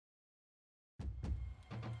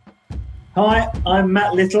Hi, I'm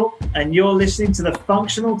Matt Little, and you're listening to the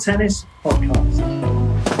Functional Tennis Podcast.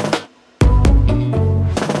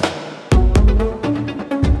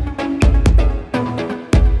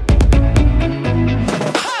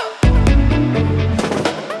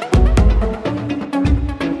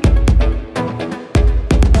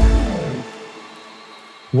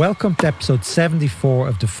 Welcome to episode 74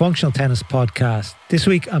 of the Functional Tennis Podcast. This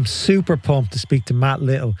week, I'm super pumped to speak to Matt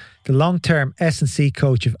Little, the long-term S&C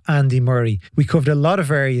coach of Andy Murray. We covered a lot of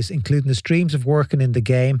areas, including the streams of working in the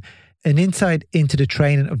game, an insight into the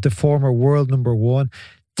training of the former world number one,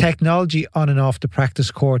 technology on and off the practice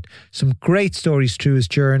court, some great stories through his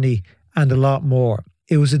journey, and a lot more.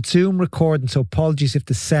 It was a Zoom recording, so apologies if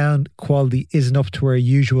the sound quality isn't up to our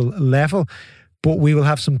usual level, but we will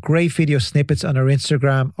have some great video snippets on our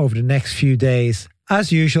Instagram over the next few days.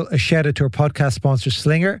 As usual, a shout out to our podcast sponsor,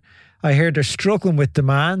 Slinger. I heard they're struggling with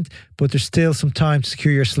demand, but there's still some time to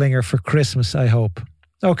secure your Slinger for Christmas, I hope.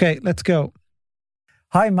 Okay, let's go.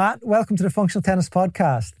 Hi, Matt. Welcome to the Functional Tennis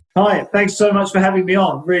Podcast. Hi, thanks so much for having me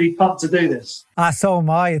on. Really pumped to do this. So am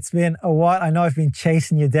I. It's been a while. I know I've been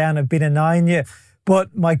chasing you down. I've been annoying you,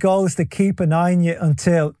 but my goal is to keep annoying you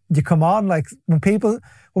until you come on. Like when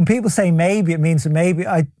people say maybe, it means maybe.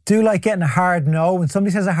 I do like getting a hard no. When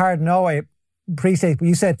somebody says a hard no, I appreciate it. But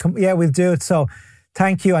you said, yeah, we'll do it. So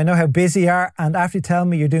thank you. I know how busy you are. And after you tell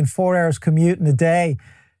me you're doing 4 hours commuting a day,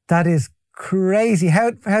 that is crazy.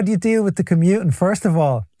 How do you deal with the commuting, first of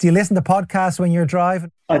all? Do you listen to podcasts when you're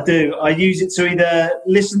driving? I do. I use it to either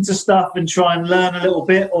listen to stuff and try and learn a little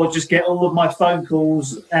bit, or just get all of my phone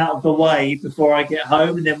calls out of the way before I get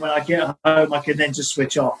home. And then when I get home, I can then just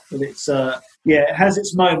switch off. But it's, it has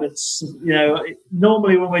its moments. You know,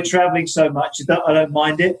 normally when we're traveling so much, I don't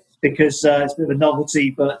mind it because it's a bit of a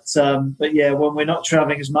novelty. But yeah, when we're not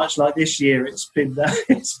traveling as much like this year, it's been a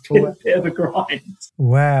bit of a grind.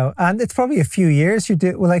 Wow. And it's probably a few years you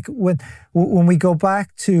do. Well, like when we go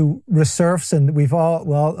back to Resurfacing,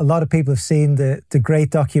 a lot of people have seen the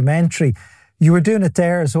great documentary. You were doing it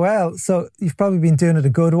there as well. So you've probably been doing it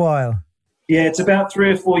a good while. Yeah, it's about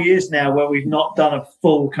 3 or 4 years now where we've not done a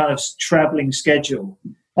full kind of travelling schedule,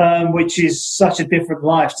 which is such a different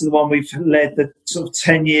life to the one we've led the sort of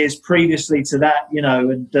 10 years previously to that, you know.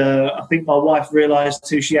 And I think my wife realised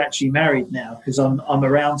who she actually married now because I'm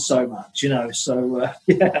around so much, you know. So,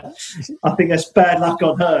 yeah, I think that's bad luck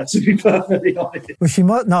on her, to be perfectly honest.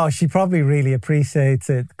 Well, she probably really appreciates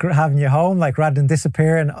it, having you home, like rather than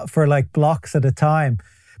disappearing for like blocks at a time.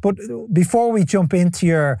 But before we jump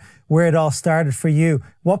into where it all started for you,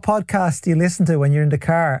 what podcast do you listen to when you're in the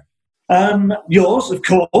car? Yours, of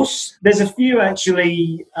course. There's a few,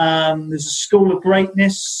 actually. There's a School of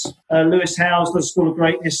Greatness. Lewis Howes does School of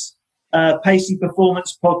Greatness. Pacey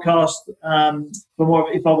Performance podcast for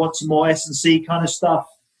more, if I want some more S&C kind of stuff.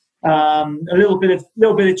 A little bit of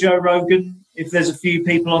Joe Rogan, if there's a few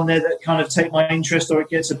people on there that kind of take my interest or it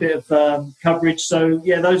gets a bit of coverage. So,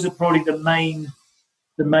 yeah, those are probably the main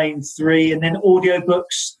three. And then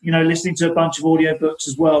audiobooks, you know, listening to a bunch of audiobooks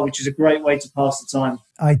as well, which is a great way to pass the time.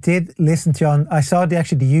 I did listen to I saw the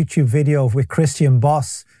YouTube video with Christian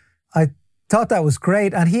Boss. I thought that was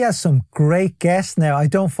great. And he has some great guests now. I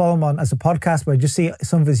don't follow him on as a podcast, but I just see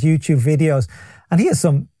some of his YouTube videos. And he has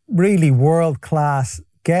some really world-class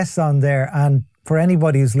guests on there. And for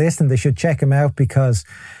anybody who's listening, they should check him out because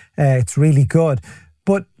it's really good.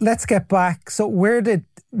 But let's get back. So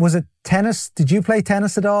was it tennis? Did you play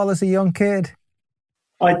tennis at all as a young kid?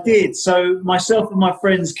 I did. So myself and my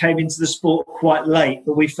friends came into the sport quite late,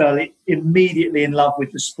 but we fell immediately in love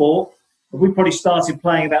with the sport. We probably started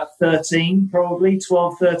playing about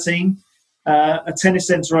 12, 13. A tennis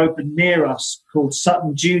centre opened near us called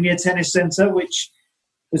Sutton Junior Tennis Centre, which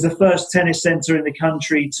was the first tennis centre in the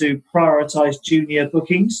country to prioritise junior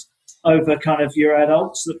bookings over kind of your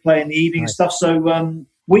adults that play in the evening and stuff. So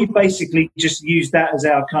we basically just used that as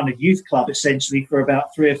our kind of youth club, essentially, for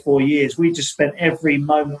about 3 or 4 years. We just spent every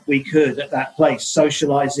moment we could at that place,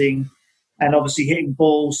 socialising and obviously hitting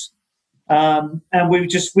balls. And we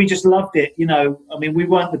just loved it. You know, I mean, we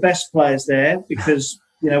weren't the best players there because,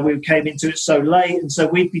 you know, we came into it so late. And so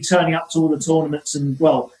we'd be turning up to all the tournaments and,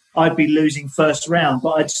 well, I'd be losing first round,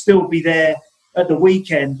 but I'd still be there at the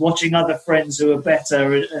weekend watching other friends who are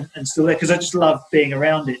better and still there because I just loved being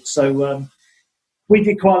around it. So we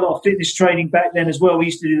did quite a lot of fitness training back then as well. We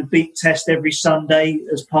used to do the beat test every Sunday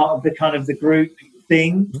as part of the kind of the group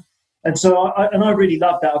thing. And so I really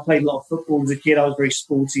loved that. I played a lot of football as a kid. I was very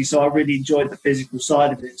sporty, so I really enjoyed the physical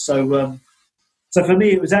side of it. So for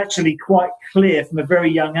me, it was actually quite clear from a very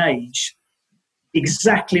young age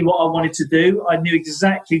exactly what I wanted to do. I knew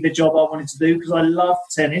exactly the job I wanted to do because I loved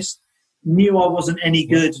tennis, knew I wasn't any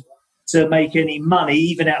good to make any money,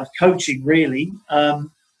 even out of coaching, really,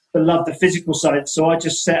 but loved the physical side. So I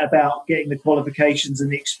just set about getting the qualifications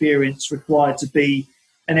and the experience required to be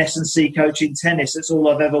an S&C coach in tennis. It's all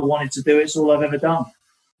I've ever wanted to do. It's all I've ever done.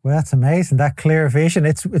 Well, that's amazing, that clear vision.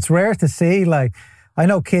 It's rare to see. Like, I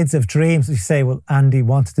know kids have dreams. You say, well, Andy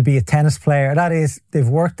wanted to be a tennis player. That is, they've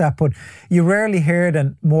worked that, but you rarely hear it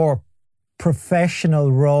in more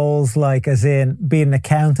professional roles, like as in being an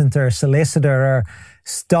accountant or a solicitor or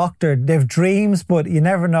doctor. They've dreams, but you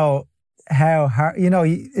never know how hard,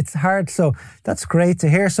 it's hard. So that's great to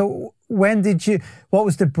hear. So what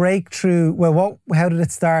was the breakthrough? Well, how did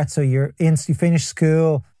it start? So you finished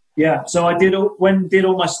school. Yeah. So I did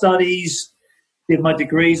all my studies, did my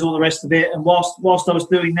degrees, all the rest of it. And whilst I was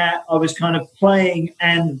doing that, I was kind of playing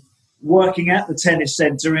and working at the tennis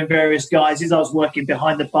centre in various guises. I was working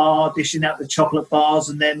behind the bar, dishing out the chocolate bars,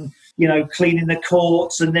 and then, cleaning the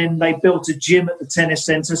courts. And then they built a gym at the tennis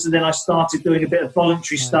centre. So then I started doing a bit of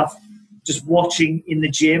voluntary stuff, just watching in the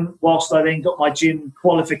gym, whilst I then got my gym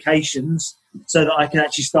qualifications so that I can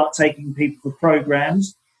actually start taking people for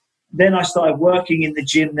programs. Then I started working in the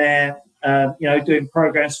gym there, doing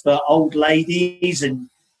programs for old ladies and,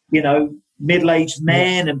 middle-aged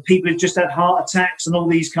men and people who've just had heart attacks and all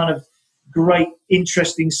these kind of great,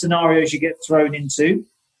 interesting scenarios you get thrown into,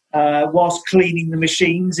 whilst cleaning the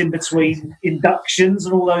machines in between inductions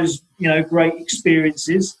and all those, great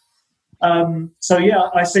experiences. I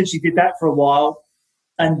essentially did that for a while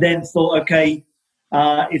and then thought, okay,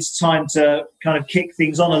 it's time to kind of kick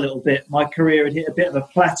things on a little bit. My career had hit a bit of a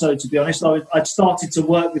plateau, to be honest. I'd started to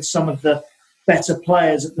work with some of the better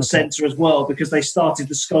players at the centre as well, because they started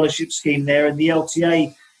the scholarship scheme there, and the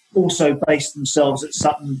LTA also based themselves at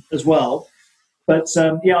Sutton as well. But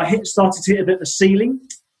I started to hit a bit of a ceiling.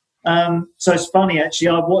 So it's funny, actually.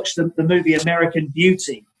 I watched the movie American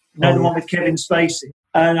Beauty, the one with Kevin Spacey.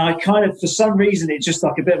 And I kind of, for some reason, it's just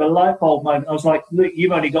like a bit of a light bulb moment. I was like, look,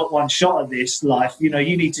 you've only got one shot at this life. You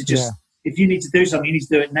need to just, if you need to do something, you need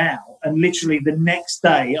to do it now. And literally the next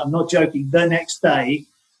day, I'm not joking, the next day,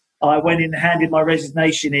 I went in, handed my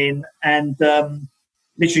resignation in, and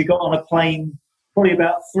literally got on a plane probably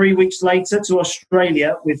about 3 weeks later to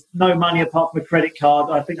Australia with no money apart from a credit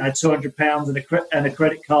card. I think I had £200 and a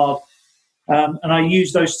credit card. And I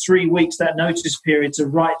used those 3 weeks, that notice period, to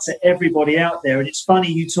write to everybody out there. And it's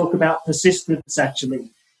funny, you talk about persistence,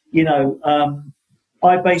 actually.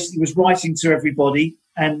 I basically was writing to everybody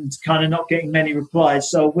and kind of not getting many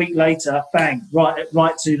replies. So a week later, bang,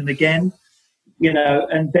 write to them again.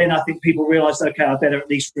 And then I think people realised, okay, I better at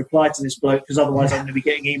least reply to this bloke, because otherwise I'm going to be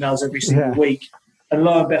getting emails every single week. And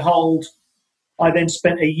lo and behold, I then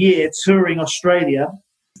spent a year touring Australia.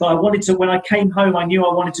 But when I came home, I knew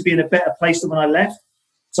I wanted to be in a better place than when I left.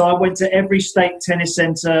 So I went to every state tennis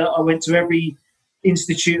centre. I went to every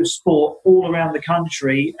institute of sport all around the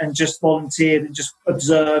country and just volunteered and just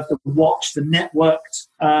observed and watched and networked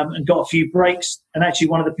and got a few breaks. And actually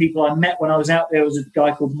one of the people I met when I was out there was a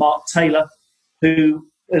guy called Mark Taylor, who,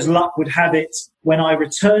 as luck would have it, when I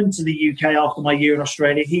returned to the UK after my year in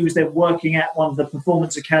Australia, he was then working at one of the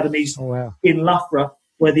performance academies in Loughborough,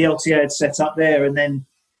 where the LTA had set up there. And then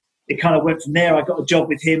it kind of went from there. I got a job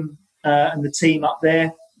with him and the team up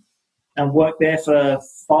there and worked there for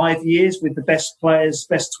 5 years with the best players,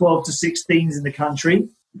 best 12 to 16s in the country.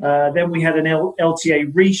 Then we had an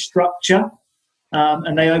LTA restructure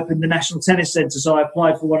and they opened the National Tennis Centre. So I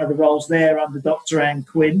applied for one of the roles there under Dr. Anne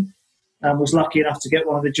Quinn and was lucky enough to get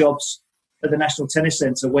one of the jobs at the National Tennis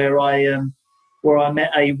Centre where I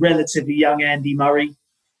met a relatively young Andy Murray.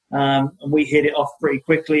 And we hit it off pretty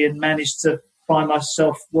quickly and managed to find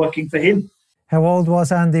myself working for him. How old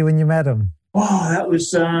was Andy when you met him? Oh, that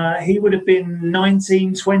was, he would have been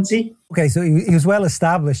 19, 20. Okay, so he was well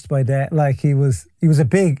established by that. Like he was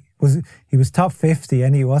top 50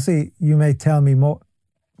 and you may tell me more.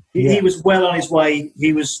 He was well on his way.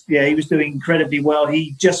 He was doing incredibly well.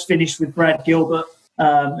 He just finished with Brad Gilbert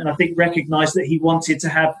and I think recognised that he wanted to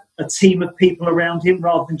have a team of people around him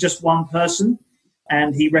rather than just one person.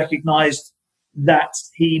 And he recognised that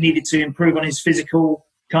he needed to improve on his physical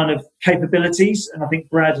kind of capabilities. And I think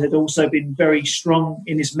Brad had also been very strong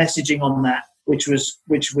in his messaging on that, which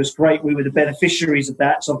was great. We were the beneficiaries of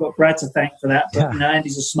that. So I've got Brad to thank for that. But,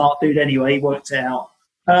 Andy's a smart dude anyway. He worked it out.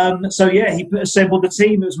 He assembled the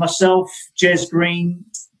team. It was myself, Jez Green,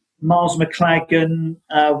 Miles McLagan,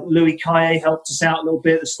 Louis Kaye helped us out a little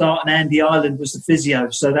bit at the start, and Andy Ireland was the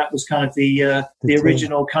physio. So that was kind of the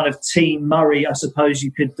original kind of team Murray, I suppose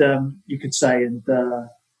you could say. And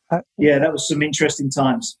that was some interesting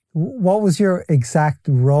times. What was your exact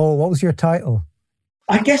role? What was your title?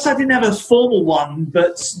 I guess I didn't have a formal one,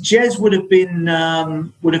 but Jez would have been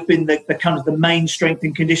the kind of the main strength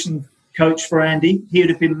and conditioning coach for Andy. He would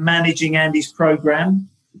have been managing Andy's program,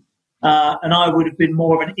 and I would have been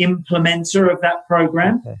more of an implementer of that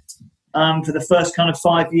program for the first kind of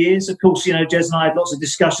 5 years. Of course, Jez and I had lots of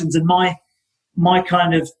discussions, and my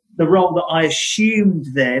kind of the role that I assumed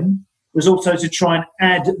then was also to try and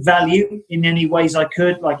add value in any ways I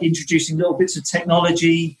could, like introducing little bits of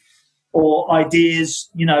technology or ideas,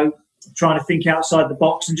 trying to think outside the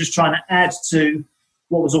box and just trying to add to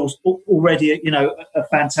what was already, a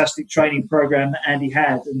fantastic training program that Andy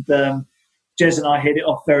had. And Jez and I hit it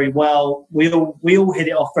off very well. We all hit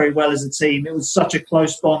it off very well as a team. It was such a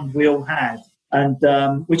close bond we all had.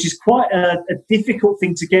 And which is quite a difficult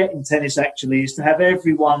thing to get in tennis, actually, is to have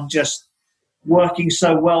everyone just working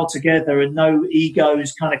so well together and no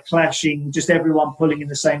egos kind of clashing, just everyone pulling in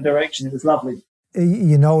the same direction. It was lovely.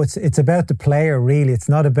 It's about the player, really. It's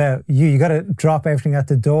not about you. You got to drop everything at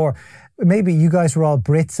the door. Maybe you guys were all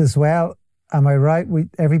Brits as well. Am I right?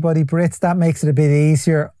 Everybody Brits. That makes it a bit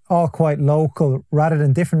easier. All quite local rather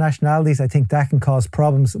than different nationalities. I think that can cause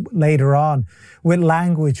problems later on with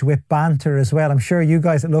language, with banter as well. I'm sure you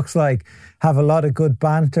guys, it looks like, have a lot of good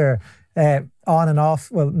banter on and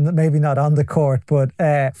off. Well, maybe not on the court, but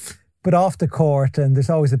off the court. And there's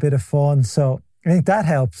always a bit of fun. So I think that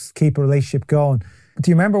helps keep a relationship going.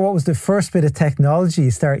 Do you remember what was the first bit of technology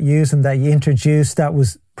you started using that you introduced that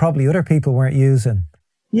was probably other people weren't using?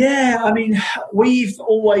 Yeah, I mean, we've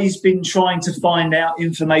always been trying to find out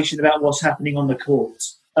information about what's happening on the court.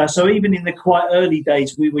 So even in the quite early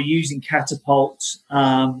days, we were using Catapult,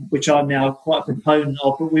 which I'm now quite a proponent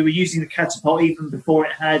of, but we were using the Catapult even before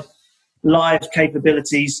it had live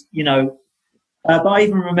capabilities, But I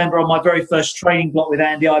even remember on my very first training block with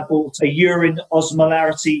Andy, I bought a urine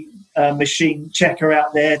osmolarity machine checker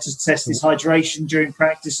out there to test his hydration during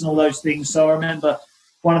practice and all those things. So I remember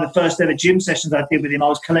one of the first ever gym sessions I did with him, I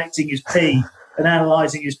was collecting his pee and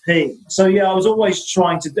analysing his pee. So, I was always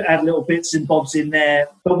trying to add little bits and bobs in there.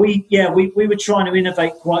 But we were trying to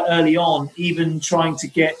innovate quite early on, even trying to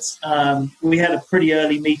get we had a pretty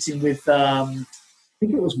early meeting with, I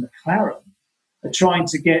think it was McLaren, trying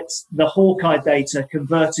to get the Hawkeye data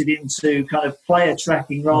converted into kind of player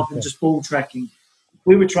tracking rather than just ball tracking.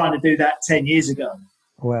 We were trying to do that 10 years ago.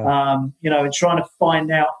 Wow. And trying to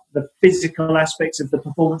find out the physical aspects of the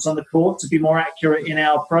performance on the court to be more accurate in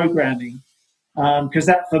our programming. Because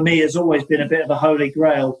that, for me, has always been a bit of a holy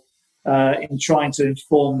grail in trying to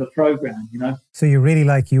inform the program, So you really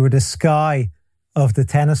you were the Sky of the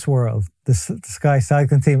tennis world, the Sky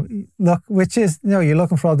cycling team. Look, which is, you're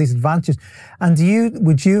looking for all these advantages. And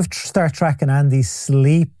would you start tracking Andy's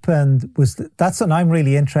sleep? And that's something I'm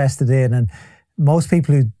really interested in. And most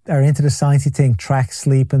people who are into the sciencey thing track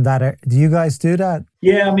sleep and that. Do you guys do that?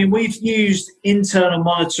 Yeah, I mean, we've used internal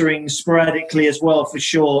monitoring sporadically as well, for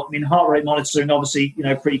sure. I mean, heart rate monitoring, obviously,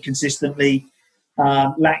 pretty consistently.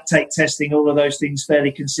 Lactate testing, all of those things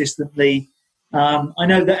fairly consistently. I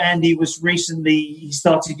know that Andy he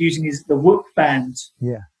started using the Whoop band,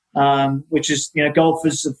 which is,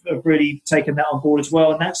 golfers have really taken that on board as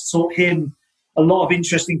well. And that's taught him a lot of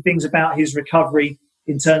interesting things about his recovery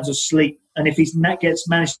in terms of sleep. And if he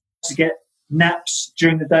managed to get naps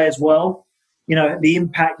during the day as well, the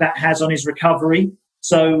impact that has on his recovery.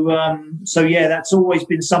 So that's always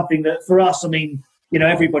been something that for us, I mean,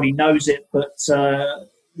 everybody knows it, but,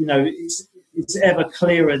 it's ever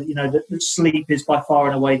clearer, that sleep is by far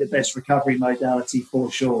and away the best recovery modality for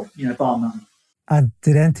sure, bar none. And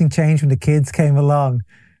did anything change when the kids came along?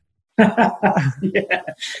 Yeah.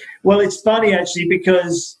 Well, it's funny actually,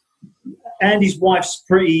 because Andy's wife's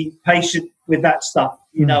pretty patient with that stuff,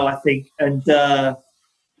 I think. And,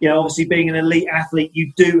 obviously being an elite athlete,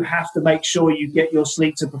 you do have to make sure you get your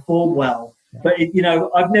sleep to perform well. But,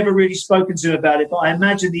 I've never really spoken to him about it, but I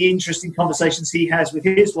imagine the interesting conversations he has with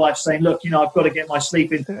his wife saying, look, I've got to get my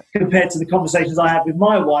sleep in, compared to the conversations I have with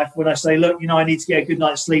my wife when I say, look, I need to get a good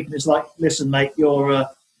night's sleep. And it's like, listen, mate, you're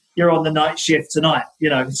on the night shift tonight.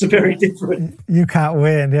 It's a very different. You can't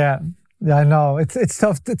win. Yeah, I know. It's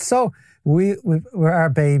tough. It's so, our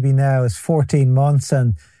baby now is 14 months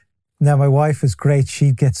and now my wife is great.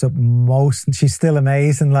 She gets up and she's still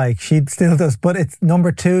amazing. She still does, but it's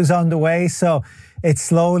number 2's on the way. So it's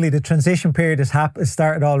slowly, the transition period has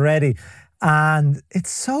started already. And it's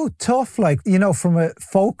so tough, from a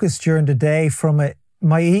focus during the day,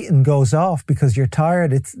 my eating goes off because you're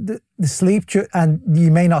tired. It's the sleep, and you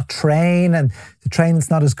may not train and the training's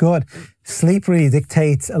not as good. Sleep really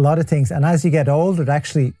dictates a lot of things. And as you get older, it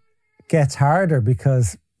actually gets harder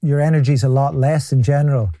because your energy's a lot less in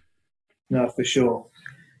general. No, for sure.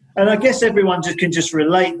 And I guess everyone can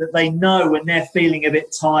relate that they know when they're feeling a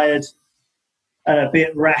bit tired and a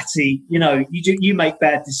bit ratty, you make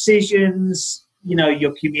bad decisions,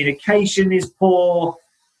 your communication is poor,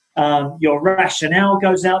 your rationale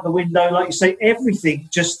goes out the window. Like you say, everything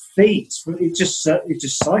just feeds. It just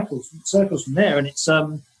cycles from there. And it's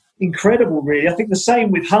incredible, really. I think the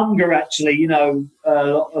same with hunger, actually. A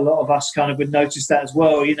lot of us kind of would notice that as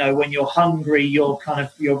well. When you're hungry, your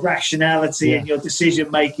rationality and your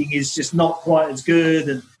decision making is just not quite as good.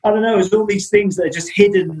 And I don't know, there's all these things that are just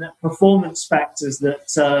hidden performance factors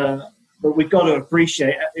that we've got to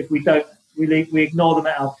appreciate. If we don't, we ignore them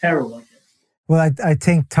at our peril, I guess. Well, I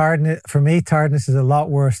think tiredness is a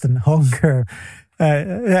lot worse than hunger.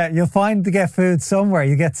 You'll find to get food somewhere.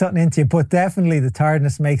 You get something into you, but definitely the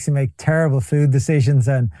tiredness makes you make terrible food decisions.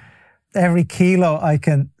 And every kilo I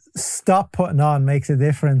can stop putting on makes a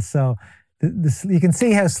difference. So you can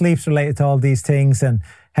see how sleep's related to all these things and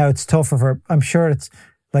how it's tougher for. I'm sure it's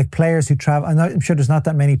like players who travel. I'm sure there's not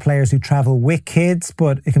that many players who travel with kids,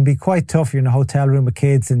 but it can be quite tough. You're in a hotel room with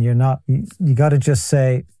kids, and you're not. You got to just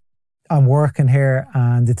say, I'm working here,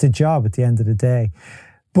 and it's a job at the end of the day.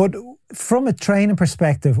 But from a training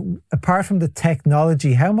perspective, apart from the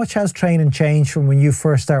technology, how much has training changed from when you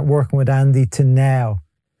first started working with Andy to now?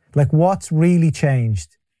 Like, what's really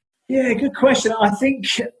changed? Yeah, good question. I think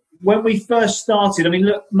when we first started,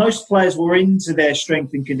 look, most players were into their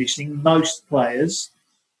strength and conditioning, most players.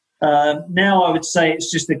 Now I would say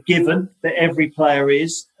it's just a given that every player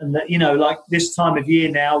is. And that, like this time of year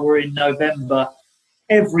now, we're in November,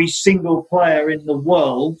 every single player in the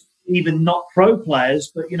world, even not pro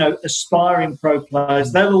players, but, aspiring pro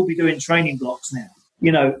players, they'll all be doing training blocks now.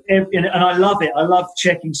 And I love it. I love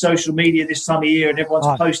checking social media this time of year, and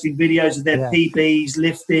everyone's posting videos of their PBs,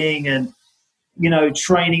 lifting and,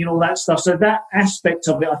 training and all that stuff. So that aspect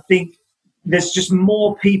of it, I think there's just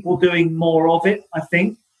more people doing more of it, I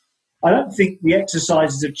think. I don't think the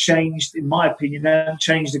exercises have changed, in my opinion. They haven't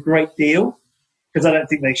changed a great deal, because I don't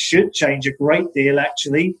think they should change a great deal,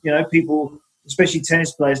 actually. People, especially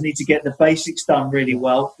tennis players, need to get the basics done really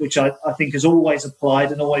well, which I think has always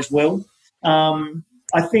applied and always will. I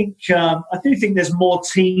do think there's more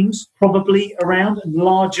teams probably around, and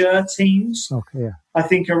larger teams. Okay. Yeah. I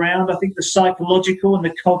think the psychological and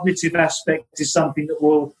the cognitive aspect is something that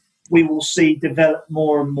we will see develop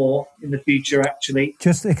more and more in the future, actually.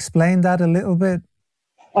 Just explain that a little bit.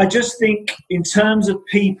 I just think in terms of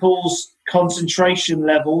people's concentration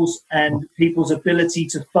levels and people's ability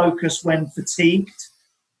to focus when fatigued,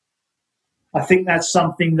 I think that's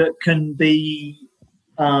something that can be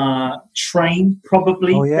trained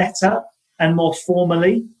probably better and more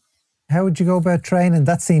formally. How would you go about training?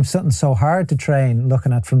 That seems something so hard to train,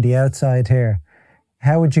 looking at from the outside here.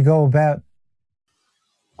 How would you go about?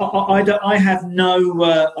 I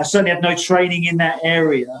certainly have no training in that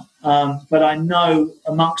area, but I know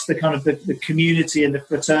amongst the kind of the community and the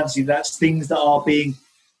fraternity, that's things that are being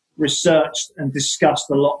researched and discussed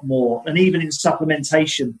a lot more, and even in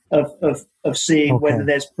supplementation of seeing whether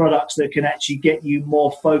there's products that can actually get you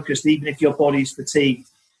more focused, even if your body's fatigued.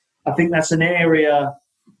 I think that's an area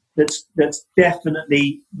that's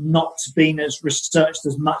definitely not been as researched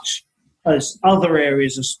as much as other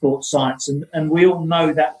areas of sports science. And we all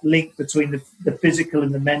know that link between the physical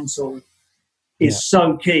and the mental is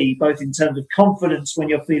so key, both in terms of confidence when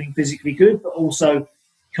you're feeling physically good, but also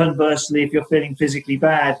conversely, if you're feeling physically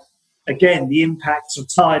bad, again, the impacts of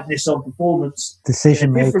tiredness on performance,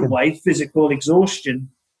 decision in a different way, physical exhaustion,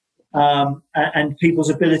 and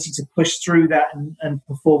people's ability to push through that and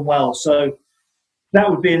perform well. So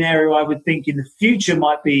that would be an area I would think in the future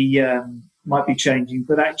might be changing.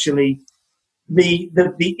 But actually,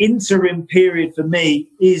 the interim period for me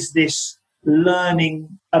is this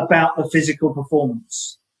learning about the physical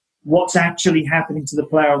performance, what's actually happening to the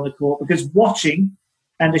player on the court, because watching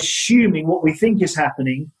and assuming what we think is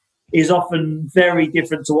happening is often very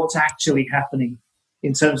different to what's actually happening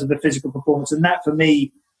in terms of the physical performance. And that, for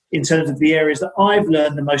me, in terms of the areas that I've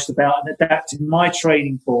learned the most about and adapted my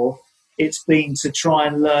training for, it's been to try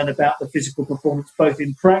and learn about the physical performance, both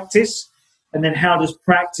in practice, and then how does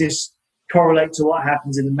practice correlate to what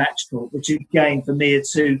happens in the match court, which again, for me, are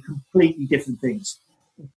two completely different things.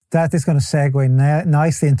 That is going to segue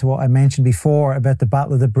nicely into what I mentioned before about the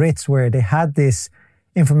Battle of the Brits, where they had this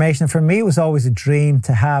information. For me, it was always a dream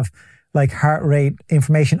to have like heart rate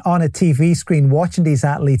information on a TV screen, watching these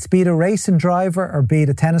athletes, be it a racing driver or be it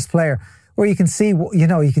a tennis player, where you can see,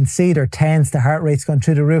 you can see their tens, the heart rates going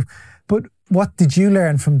through the roof. But what did you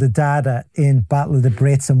learn from the data in Battle of the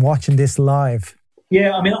Brits and watching this live?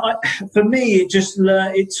 Yeah, I mean, for me,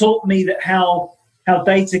 it taught me that how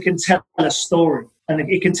data can tell a story. and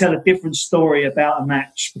it can tell a different story about a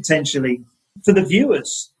match potentially for the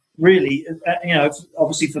viewers. Really,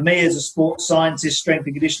 obviously for me as a sports scientist, strength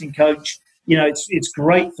and conditioning coach, it's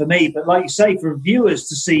great for me. But like you say, for viewers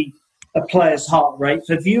to see a player's heart rate,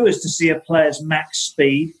 for viewers to see a player's max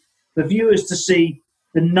speed, for viewers to see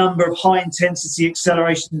the number of high-intensity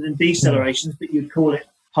accelerations and decelerations, but you'd call it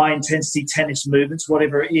high-intensity tennis movements,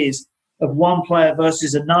 whatever it is, of one player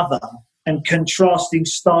versus another, and contrasting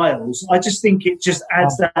styles, I just think it just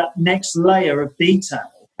adds that next layer of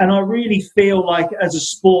detail. And I really feel like as a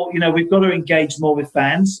sport, we've got to engage more with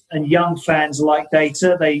fans, and young fans like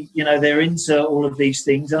data. They're into all of these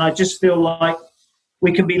things. And I just feel like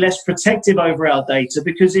we can be less protective over our data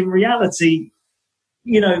because in reality,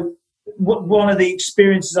 one of the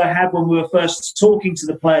experiences I had when we were first talking to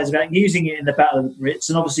the players about using it in the Battle of the Brits,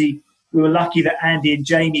 and obviously we were lucky that Andy and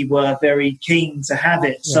Jamie were very keen to have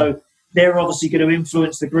it. Yeah. So they're obviously going to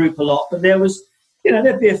influence the group a lot. But there was,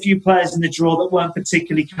 there'd be a few players in the draw that weren't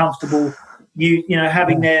particularly comfortable,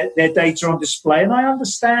 having their data on display. And I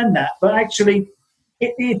understand that. But actually,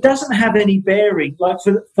 it doesn't have any bearing. Like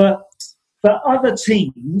for other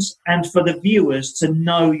teams and for the viewers to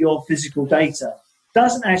know your physical data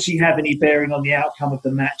doesn't actually have any bearing on the outcome of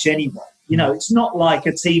the match anyway. It's not like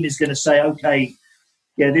a team is going to say, okay,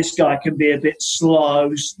 yeah, this guy can be a bit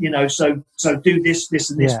slow, so do this,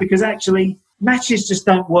 and this, because actually matches just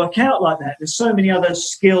don't work out like that. There's so many other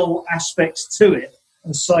skill aspects to it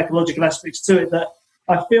and psychological aspects to it that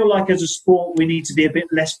I feel like as a sport we need to be a bit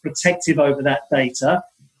less protective over that data.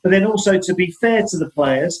 But then also, to be fair to the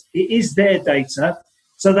players, it is their data,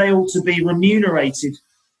 so they ought to be remunerated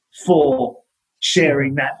for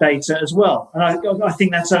sharing that data as well. And I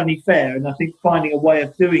think that's only fair, and I think finding a way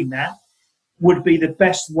of doing that would be the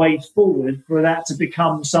best way forward for that to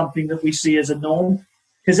become something that we see as a norm.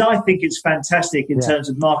 Because I think it's fantastic in terms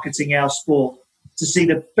of marketing our sport to see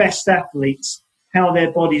the best athletes, how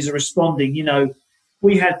their bodies are responding.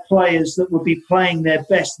 We had players that would be playing their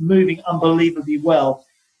best, moving unbelievably well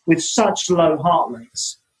with such low heart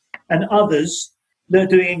rates, and others that are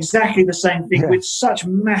doing exactly the same thing with such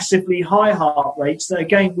massively high heart rates that,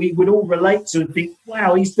 again, we would all relate to and think,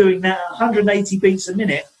 wow, he's doing that 180 beats a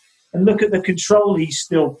minute. And look at the control he's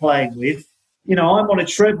still playing with. I'm on a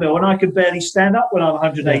treadmill and I can barely stand up when I'm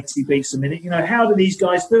 180 beats a minute. How do these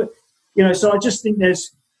guys do it? So I just think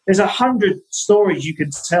there's 100 stories you can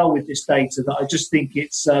tell with this data that I just think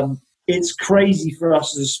it's crazy for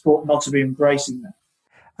us as a sport not to be embracing that.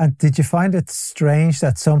 And did you find it strange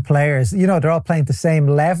that some players, they're all playing the same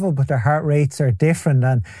level, but their heart rates are different?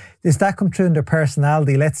 And does that come through in their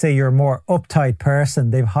personality? Let's say you're a more uptight person,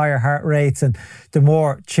 they've higher heart rates, and the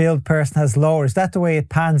more chilled person has lower. Is that the way it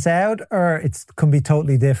pans out, or it can be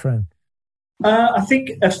totally different? I think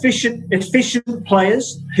efficient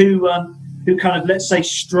players who kind of, let's say,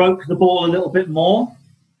 stroke the ball a little bit more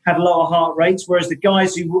have lower heart rates, whereas the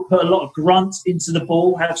guys who put a lot of grunt into the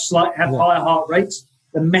ball have higher heart rates.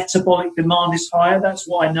 The metabolic demand is higher. That's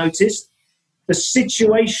what I noticed. The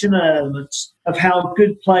situational elements of how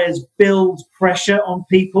good players build pressure on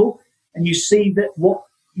people, and you see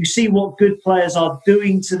what good players are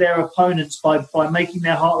doing to their opponents by making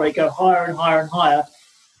their heart rate go higher and higher and higher,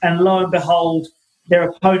 and lo and behold, their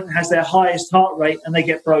opponent has their highest heart rate and they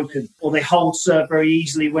get broken, or they hold serve very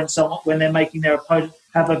easily when they're making their opponent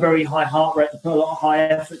have a very high heart rate and put a lot of high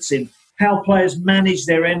efforts in. How players manage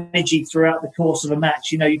their energy throughout the course of a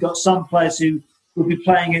match. You've got some players who will be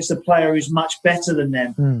playing against a player who's much better than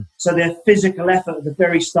them. So their physical effort at the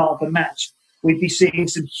very start of the match, we'd be seeing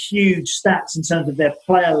some huge stats in terms of their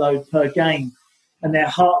player load per game and their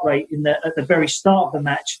heart rate at the very start of the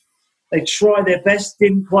match. They try their best,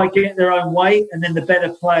 didn't quite get their own way, and then the better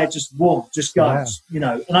player just goes,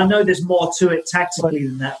 And I know there's more to it tactically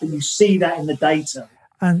than that, but you see that in the data.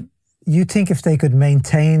 And you think if they could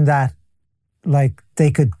maintain that, like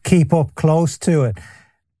they could keep up close to it,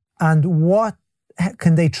 and what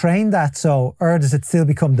can they train that? So, or does it still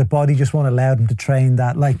become the body just won't allow them to train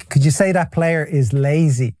that? Like, could you say that player is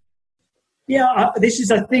lazy? Yeah, this is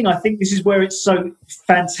the thing. I think this is where it's so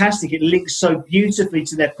fantastic. It links so beautifully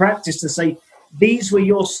to their practice to say, these were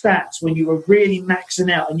your stats when you were really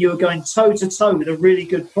maxing out and you were going toe to toe with a really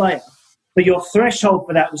good player, but your threshold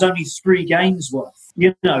for that was only 3 games worth.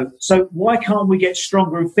 So why can't we get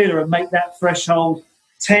stronger and fitter and make that threshold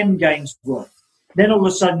 10 games worth? Then all of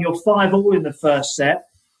a sudden you're 5-all in the first set,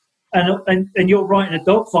 and you're right in a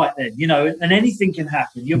dogfight then, and anything can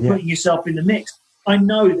happen. You're putting yourself in the mix. I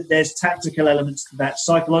know that there's tactical elements to that,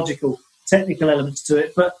 psychological, technical elements to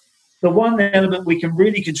it, but the one element we can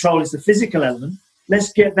really control is the physical element.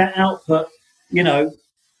 Let's get that output,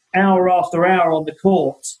 hour after hour on the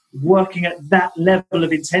court, working at that level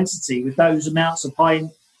of intensity with those amounts of high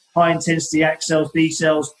intensity accels,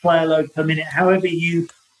 decels, player load per minute, however you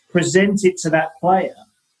present it to that player,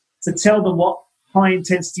 to tell them what high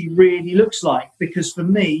intensity really looks like. Because for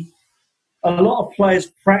me, a lot of players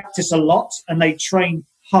practice a lot and they train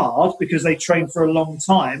hard because they train for a long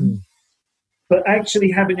time. But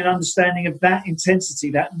actually having an understanding of that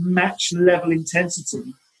intensity, that match level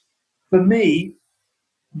intensity, for me,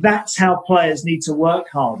 that's how players need to work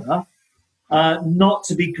harder, not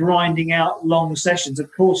to be grinding out long sessions.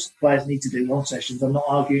 Of course, players need to do long sessions. I'm not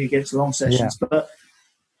arguing against long sessions, but,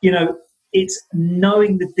 it's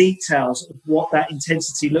knowing the details of what that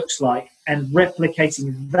intensity looks like and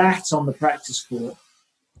replicating that on the practice court.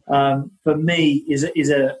 For me, is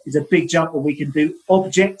a big jump that we can do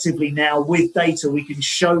objectively now with data. We can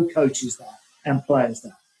show coaches that and players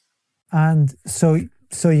that. And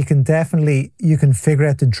so you can figure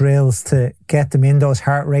out the drills to get them in those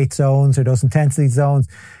heart rate zones or those intensity zones.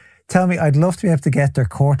 Tell me, I'd love to be able to get their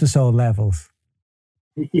cortisol levels.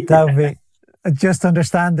 Yeah. That would be, just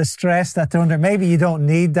understand the stress that they're under. Maybe you don't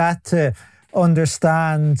need that to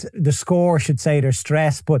understand the score, should say, their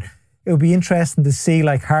stress, but it would be interesting to see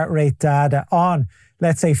like heart rate data on,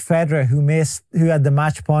 let's say, Federer, who had the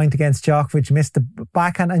match point against Djokovic, missed the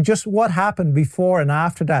backhand, and just what happened before and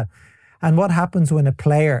after that. And what happens when a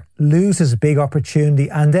player loses a big opportunity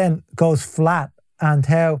and then goes flat, and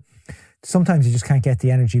how sometimes you just can't get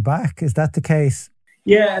the energy back. Is that the case?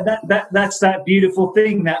 Yeah, that's that beautiful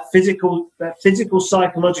thing, that physical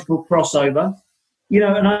psychological crossover.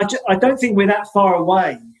 And I don't think we're that far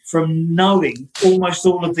away from knowing almost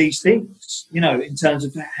all of these things, in terms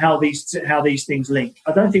of how these things link.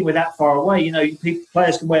 I don't think we're that far away.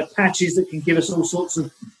 Players can wear patches that can give us all sorts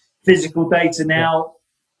of physical data now.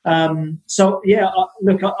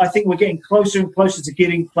 Look, I think we're getting closer and closer to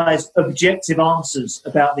giving players objective answers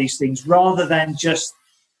about these things, rather than just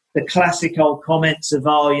the classic old comments of,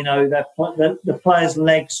 the player's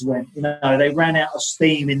legs went, they ran out of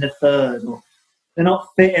steam in the third, or they're not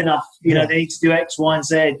fit enough, they need to do X, Y, and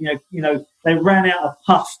Z, they ran out of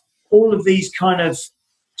puff. All of these kind of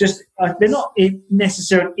just, they're not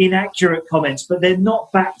necessarily inaccurate comments, but they're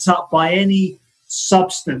not backed up by any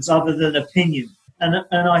substance other than opinion. And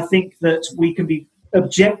I think that we can be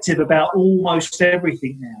objective about almost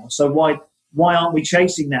everything now. So why aren't we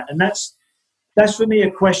chasing that? And that's for me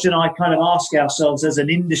a question I kind of ask ourselves as an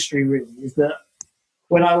industry, really, is that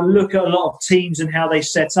when I look at a lot of teams and how they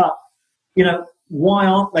set up, why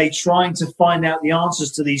aren't they trying to find out the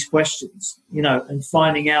answers to these questions, and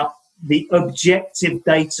finding out the objective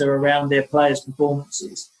data around their players'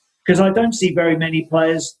 performances? Because I don't see very many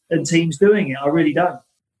players and teams doing it. I really don't.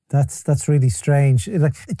 That's really strange.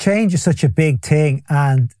 Like, change is such a big thing,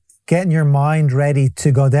 and getting your mind ready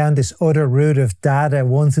to go down this other route of data,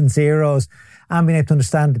 ones and zeros, and being able to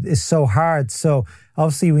understand it is so hard. So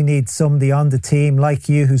obviously we need somebody on the team like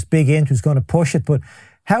you who's big in, who's going to push it. But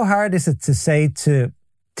how hard is it to say to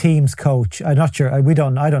teams coach, I'm not sure, I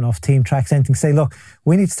don't know if team tracks anything, say, look,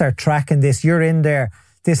 we need to start tracking this. You're in there.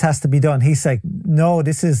 This has to be done. He's like, no,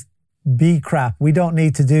 this is B crap. We don't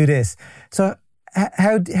need to do this. So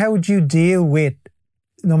how would you deal with,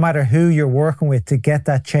 no matter who you're working with, to get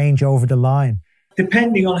that change over the line?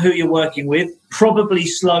 Depending on who you're working with, probably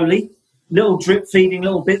slowly, little drip feeding,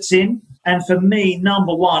 little bits in. And for me,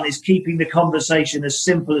 number one is keeping the conversation as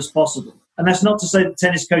simple as possible. And that's not to say that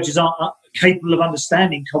tennis coaches aren't capable of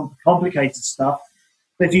understanding complicated stuff.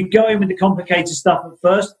 But if you go in with the complicated stuff at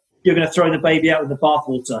first, you're going to throw the baby out with the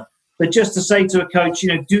bathwater. But just to say to a coach,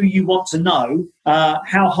 do you want to know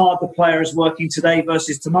how hard the player is working today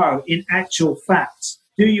versus tomorrow? In actual fact,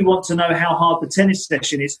 do you want to know how hard the tennis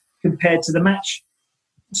session is compared to the match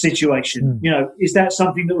situation? Is that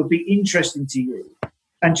something that would be interesting to you?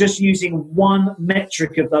 And just using one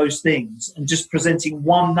metric of those things and just presenting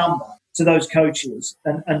one number to those coaches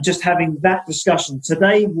and just having that discussion.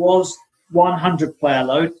 Today was 100 player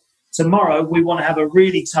load. Tomorrow we want to have a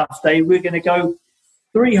really tough day. We're going to go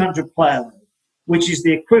 300 player load, which is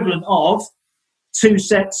the equivalent of 2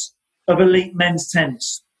 sets of elite men's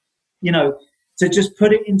tennis. To just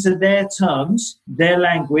put it into their terms, their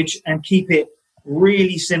language, and keep it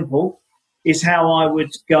really simple is how I would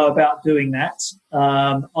go about doing that.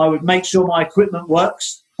 I would make sure my equipment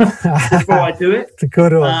works before I do it. It's a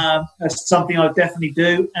good one. That's something I would definitely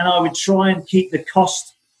do. And I would try and keep the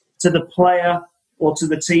cost to the player or to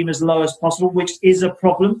the team as low as possible, which is a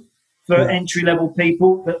problem for entry-level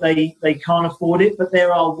people that they can't afford it, but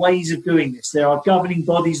there are ways of doing this. There are governing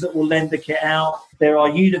bodies that will lend the kit out. There are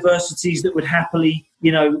universities that would happily,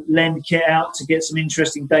 lend kit out to get some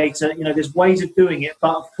interesting data. There's ways of doing it,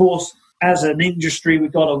 but of course, as an industry,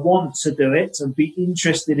 we've got to want to do it and be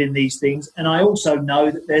interested in these things. And I also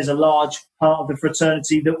know that there's a large part of the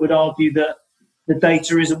fraternity that would argue that the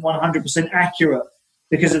data isn't 100% accurate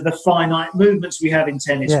because of the finite movements we have in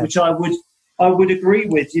tennis, which I would agree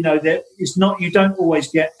with. That it's not, you don't always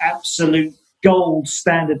get absolute gold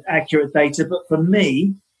standard accurate data. But for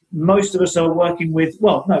me, most of us are working with,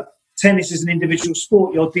 tennis is an individual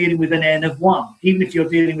sport. You're dealing with an N of one. Even if you're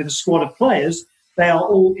dealing with a squad of players, they are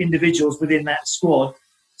all individuals within that squad.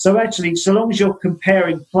 So actually, so long as you're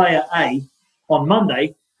comparing player A on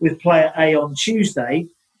Monday with player A on Tuesday,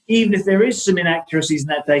 even if there is some inaccuracies in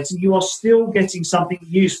that data, you are still getting something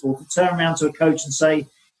useful to turn around to a coach and say,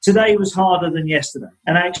 today was harder than yesterday.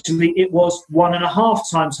 And actually, it was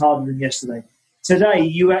 1.5 times harder than yesterday. Today,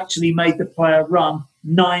 you actually made the player run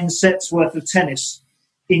 9 sets worth of tennis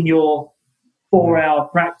in your 4-hour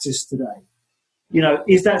practice today.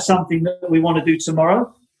 Is that something that we want to do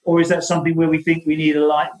tomorrow? Or is that something where we think we need a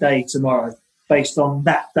light day tomorrow based on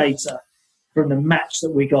that data from the match that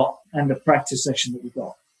we got and the practice session that we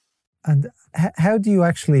got? And how do you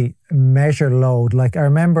actually measure load? Like, I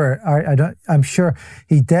remember, I'm sure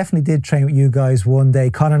he definitely did train with you guys one day.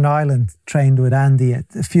 Conor Nyland trained with Andy a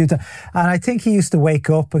few times. And I think he used to wake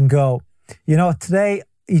up and go, today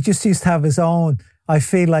he just used to have his own, I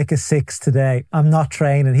feel like a 6 today. I'm not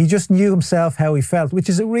training. He just knew himself how he felt, which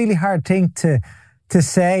is a really hard thing to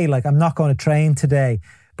say, like, I'm not going to train today.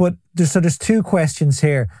 But there's 2 questions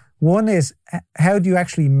here. One is, how do you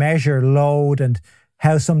actually measure load and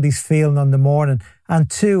how somebody's feeling on the morning? And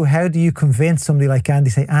 2, how do you convince somebody like Andy,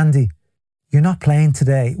 say, Andy, you're not playing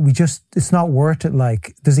today. It's not worth it.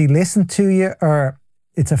 Like, does he listen to you, or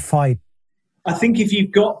it's a fight? I think if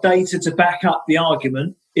you've got data to back up the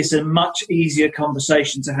argument, it's a much easier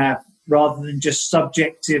conversation to have rather than just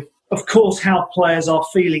subjective. Of course, how players are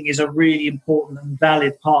feeling is a really important and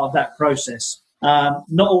valid part of that process. Not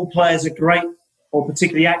all players are great or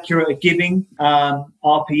particularly accurate at giving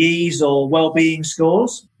RPEs or well-being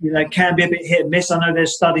scores. It can be a bit hit and miss. I know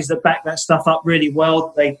there's studies that back that stuff up really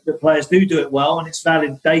well. The players do it well, and it's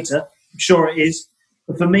valid data. I'm sure it is.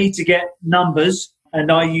 But for me to get numbers, and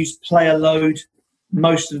I use player load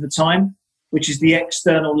most of the time, which is the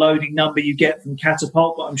external loading number you get from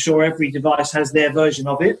Catapult, but I'm sure every device has their version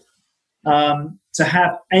of it. To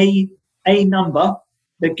have a number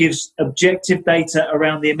that gives objective data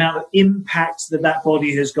around the amount of impact that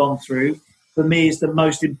body has gone through, for me, is the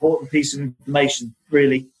most important piece of information,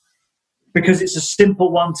 really. Because it's a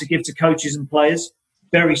simple one to give to coaches and players,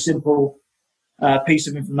 very simple piece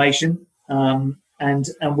of information. And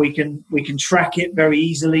we can track it very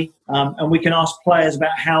easily, and we can ask players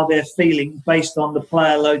about how they're feeling based on the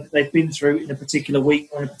player load that they've been through in a particular week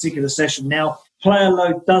or in a particular session. Now, player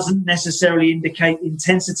load doesn't necessarily indicate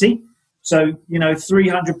intensity. So,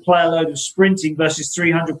 300 player load of sprinting versus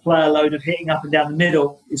 300 player load of hitting up and down the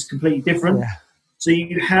middle is completely different. Yeah. So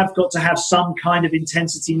you have got to have some kind of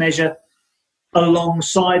intensity measure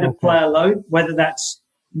alongside of player load, whether that's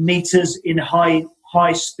meters in high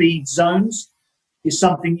speed zones is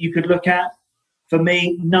something you could look at. For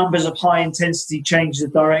me, numbers of high intensity changes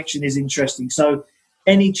of direction is interesting. So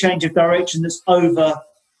any change of direction that's over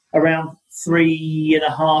around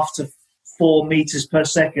 3.5 to 4 meters per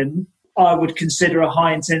second, I would consider a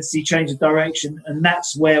high intensity change of direction. And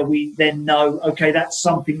that's where we then know, okay, that's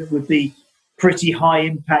something that would be pretty high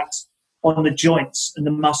impact on the joints and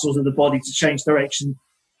the muscles of the body to change direction.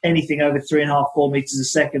 Anything over 3.5, 4 meters a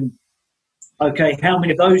second. Okay, how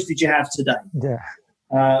many of those did you have today?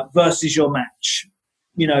 Yeah. Versus your match.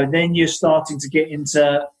 Then you're starting to get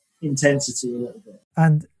into intensity a little bit.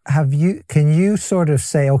 And can you sort of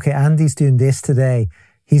say, okay, Andy's doing this today,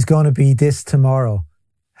 he's going to be this tomorrow?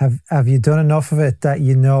 Have you done enough of it that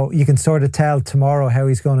you can sort of tell tomorrow how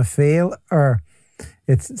he's going to feel, or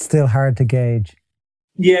it's still hard to gauge?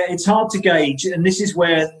 Yeah, it's hard to gauge, and this is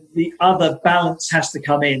where the other balance has to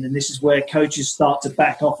come in, and this is where coaches start to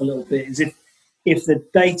back off a little bit. Is if the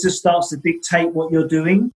data starts to dictate what you're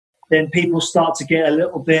doing, then people start to get a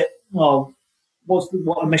little bit, what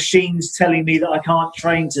a machine's telling me that I can't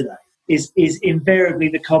train today. Is invariably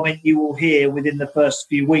the comment you will hear within the first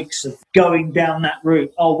few weeks of going down that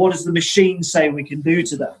route. Oh, what does the machine say we can do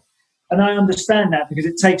today? And I understand that because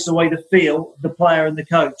it takes away the feel of the player and the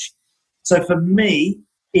coach. So for me,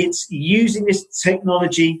 it's using this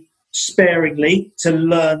technology sparingly to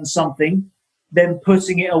learn something, then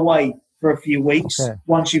putting it away for a few weeks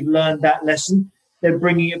once you've learned that lesson, then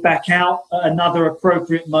bringing it back out at another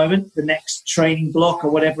appropriate moment, the next training block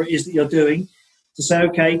or whatever it is that you're doing, to say,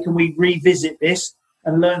 okay, can we revisit this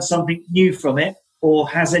and learn something new from it? Or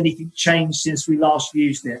has anything changed since we last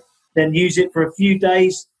used it? Then use it for a few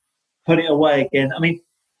days, put it away again. I mean,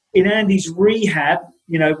 in Andy's rehab,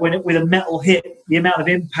 you know, with a metal hit, the amount of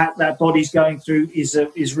impact that body's going through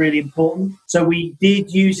is really important. So we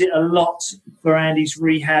did use it a lot for Andy's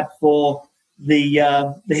rehab for the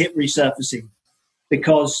hip resurfacing,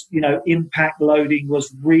 because, you know, impact loading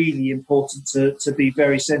was really important to be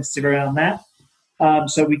very sensitive around that.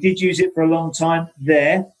 So we did use it for a long time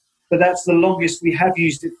there, but that's the longest we have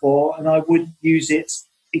used it for, and I wouldn't use it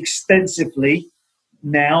extensively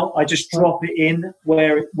now. I just drop it in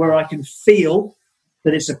where I can feel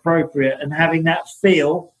that it's appropriate, and having that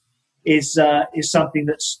feel is something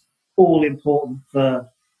that's all important for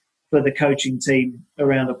the coaching team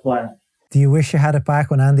around a player. Do you wish you had it back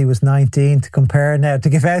when Andy was 19 to compare now, to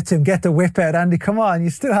give out to him, get the whip out? Andy, come on, you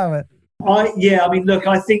still have it. I mean, look,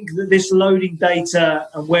 I think that this loading data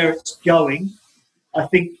and where it's going, I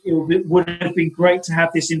think it would have been great to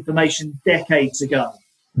have this information decades ago,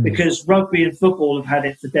 because rugby and football have had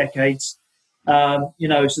it for decades. You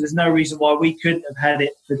know, so there's no reason why we couldn't have had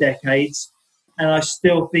it for decades. And I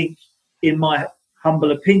still think, in my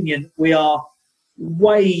humble opinion, we are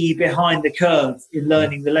way behind the curve in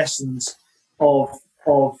learning the lessons of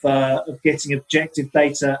getting objective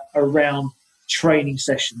data around training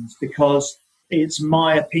sessions, because it's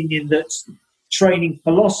my opinion that training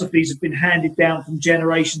philosophies have been handed down from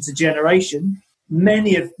generation to generation.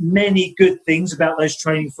 Many good things about those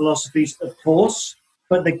training philosophies, of course,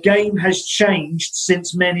 but the game has changed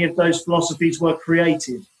since many of those philosophies were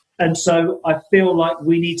created. And so I feel like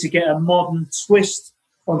we need to get a modern twist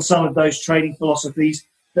on some of those training philosophies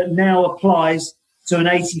that now applies to an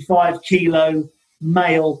 85 kilo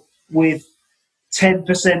male with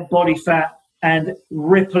 10% body fat and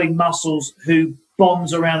rippling muscles who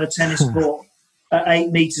bombs around a tennis court at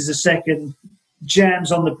 8 meters a second,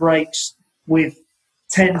 jams on the brakes with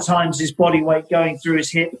 10 times his body weight going through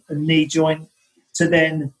his hip and knee joint, to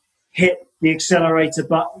then hit the accelerator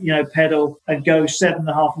pedal and go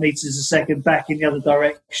 7.5 meters a second back in the other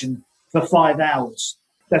direction for 5 hours.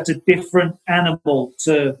 That's a different animal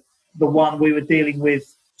to the one we were dealing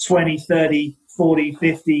with 20, 30, 40,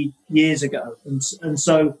 50 years ago. And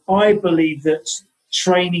so I believe that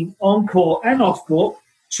training on court and off court,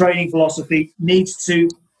 training philosophy needs to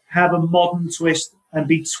have a modern twist and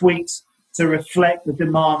be tweaked to reflect the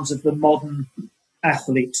demands of the modern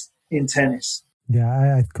athlete in tennis.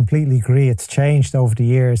 Yeah, I completely agree. It's changed over the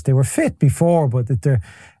years. They were fit before, but they're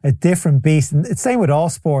a different beast. And it's the same with all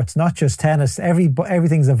sports, not just tennis.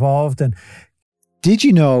 Everything's evolved. And did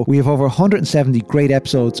you know we have over 170 great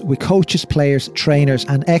episodes with coaches, players, trainers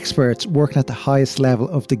and experts working at the highest level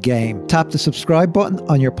of the game? Tap the subscribe button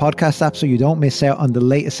on your podcast app so you don't miss out on the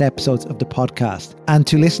latest episodes of the podcast. And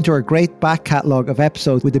to listen to our great back catalogue of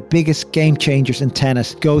episodes with the biggest game changers in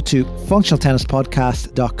tennis, go to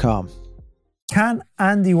functionaltennispodcast.com. Can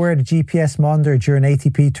Andy wear the GPS monitor during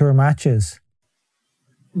ATP Tour matches?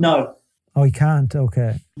 No. Oh, he can't?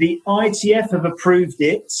 Okay. The ITF have approved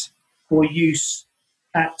it for use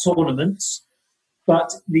at tournaments,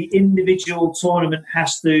 but the individual tournament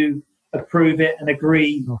has to approve it and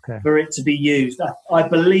agree for it to be used. I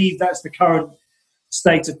believe that's the current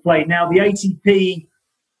state of play. Now, the ATP,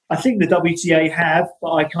 I think the WTA have,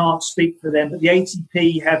 but I can't speak for them, but the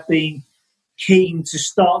ATP have been keen to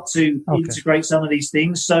start to integrate some of these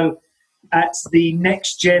things. So at the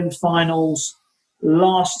Next Gen finals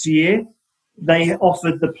last year, they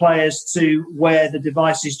offered the players to wear the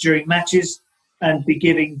devices during matches and be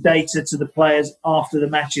giving data to the players after the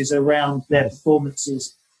matches around their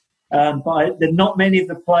performances. But not many of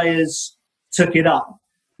the players took it up.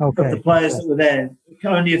 Of the players that were there,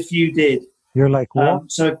 only a few did. You're like,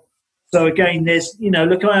 what? So again, there's,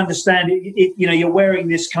 look, I understand it. You're wearing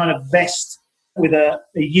this kind of vest with a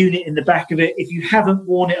unit in the back of it. If you haven't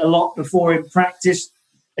worn it a lot before in practice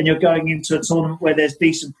and you're going into a tournament where there's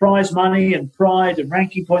decent prize money and pride and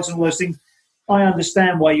ranking points and all those things, I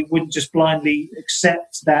understand why you wouldn't just blindly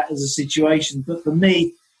accept that as a situation. But for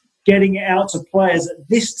me, getting it out to players at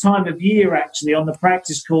this time of year, actually, on the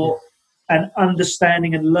practice court and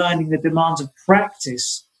understanding and learning the demands of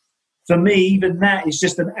practice, for me, even that is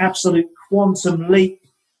just an absolute quantum leap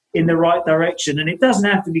in the right direction. And it doesn't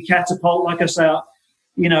have to be catapult. Like I say,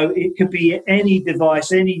 it could be any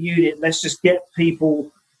device, any unit. Let's just get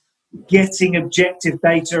people getting objective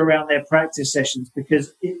data around their practice sessions,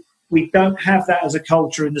 because we don't have that as a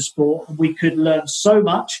culture in the sport. And we could learn so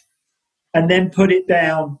much and then put it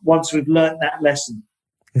down once we've learned that lesson.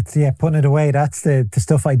 It's, putting it away. That's the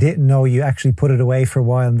stuff I didn't know. You actually put it away for a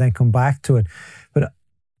while and then come back to it. But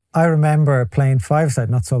I remember playing five-side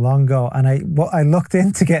not so long ago, and I looked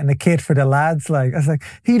into getting a kit for the lads. Like, I was like,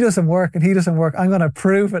 he doesn't work and he doesn't work. I'm going to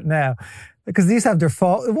prove it now. Because these have their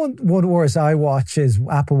fault. One worse I watch is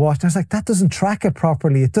Apple Watch. And I was like, that doesn't track it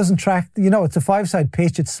properly. It doesn't track, it's a five-side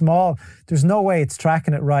pitch. It's small. There's no way it's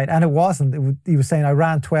tracking it right. And it wasn't. He was saying, I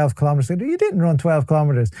ran 12 kilometers. I said, you didn't run 12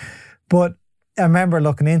 kilometers. But I remember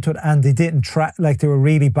looking into it, and they didn't track, like they were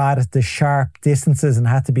really bad at the sharp distances and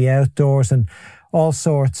had to be outdoors and all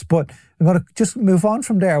sorts. But I'm going to just move on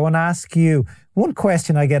from there. I want to ask you, one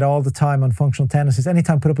question I get all the time on functional tennis is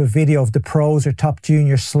anytime I put up a video of the pros or top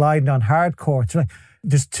juniors sliding on hard courts, like,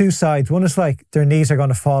 there's two sides. One is like their knees are going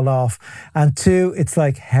to fall off. And two, it's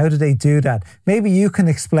like, how do they do that? Maybe you can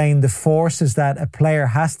explain the forces that a player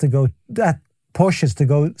has to go, that pushes to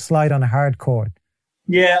go slide on a hard court.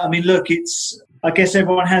 Yeah, I mean, look, I guess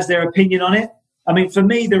everyone has their opinion on it. I mean, for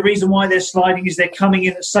me, the reason why they're sliding is they're coming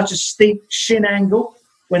in at such a steep shin angle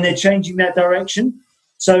when they're changing that direction.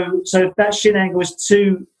 So if that shin angle is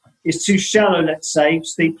too shallow, let's say,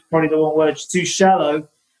 steep is probably the wrong word, it's too shallow,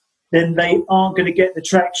 then they aren't going to get the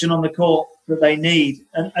traction on the court that they need.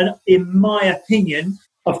 And in my opinion,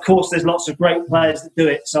 of course, there's lots of great players that do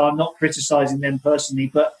it, so I'm not criticising them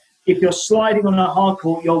personally, but if you're sliding on a hard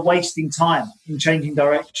court, you're wasting time in changing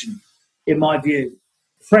direction, in my view.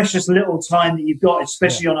 Precious little time that you've got,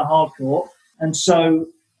 especially on a hard court. And so,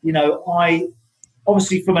 I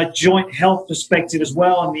obviously from a joint health perspective as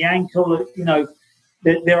well, and the ankle,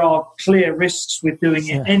 there are clear risks with doing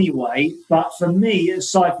it anyway. But for me,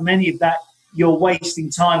 aside from any of that, you're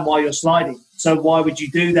wasting time while you're sliding. So why would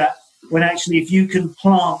you do that when actually if you can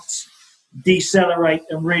plant, decelerate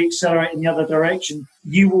and re-accelerate in the other direction,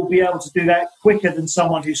 you will be able to do that quicker than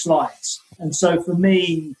someone who slides. And so for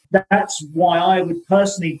me, that's why I would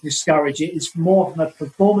personally discourage it. It's more from a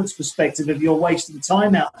performance perspective of you're wasting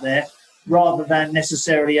time out there rather than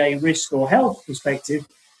necessarily a risk or health perspective,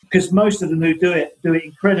 because most of them who do it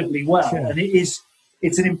incredibly well. Sure. And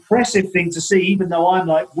it's an impressive thing to see, even though I'm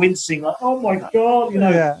like wincing, like, oh my God,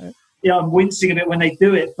 I'm wincing a bit when they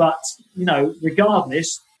do it. But,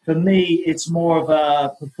 regardless, for me, it's more of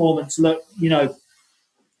a performance look.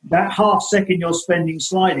 That half second you're spending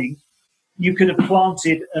sliding, you could have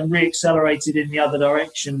planted and re-accelerated in the other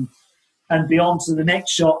direction and be on to the next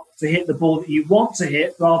shot to hit the ball that you want to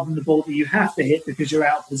hit rather than the ball that you have to hit because you're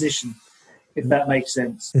out of position, if that makes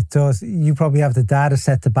sense. It does. You probably have the data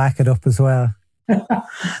set to back it up as well.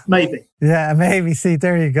 Maybe. Yeah, maybe. See,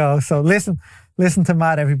 there you go. So listen to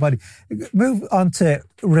Matt, everybody. Move on to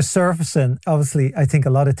Resurfacing. Obviously, I think a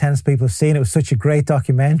lot of tennis people have seen it. It was such a great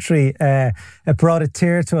documentary. It brought a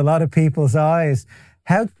tear to a lot of people's eyes.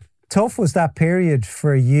 How tough was that period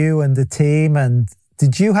for you and the team? And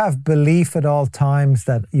did you have belief at all times,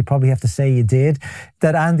 that you probably have to say you did,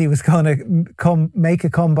 that Andy was going to make a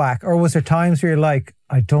comeback? Or was there times where you're like,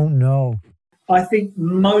 I don't know? I think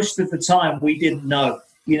most of the time we didn't know.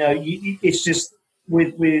 It's just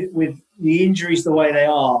with the injuries the way they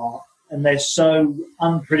are, and they're so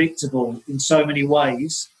unpredictable in so many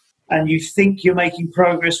ways, and you think you're making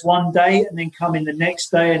progress one day and then come in the next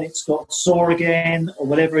day and it's got sore again or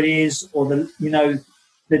whatever it is, or the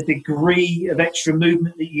degree of extra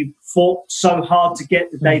movement that you fought so hard to get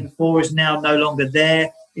the day before is now no longer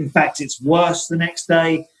there. In fact, it's worse the next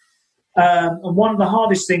day. And one of the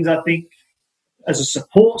hardest things, I think, as a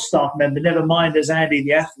support staff member, never mind as Andy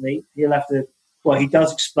the athlete, he'll have to, he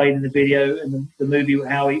does explain in the video and the movie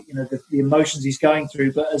how he, the emotions he's going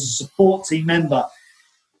through, but as a support team member,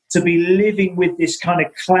 to be living with this kind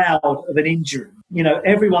of cloud of an injury.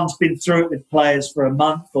 Everyone's been through it with players for a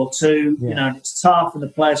month or two, and it's tough and the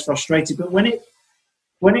player's frustrated. But when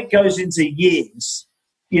it goes into years,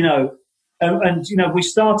 we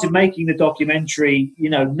started making the documentary,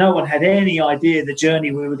 no one had any idea the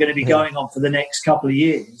journey we were going to be going on for the next couple of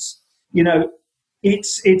years.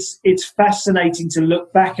 It's fascinating to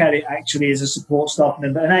look back at it actually as a support staff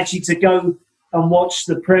member, and actually to go and watch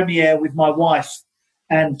the premiere with my wife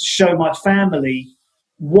and show my family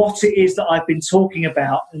what it is that I've been talking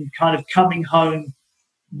about and kind of coming home,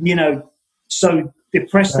 so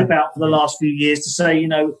depressed about for the last few years, to say,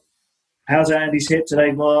 how's Andy's hip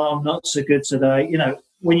today? Well, I'm not so good today.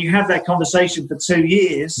 When you have that conversation for 2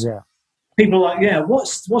 years, people are like,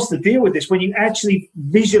 what's the deal with this? When you actually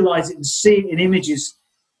visualize it and see it in images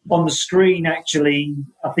on the screen, actually,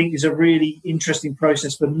 I think is a really interesting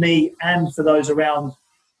process for me and for those around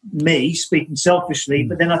me, speaking selfishly.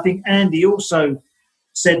 But then I think Andy also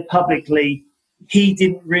said publicly he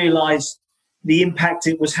didn't realise the impact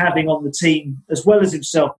it was having on the team as well as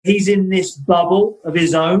himself. He's in this bubble of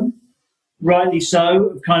his own, rightly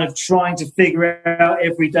so, kind of trying to figure out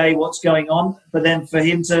every day what's going on. But then for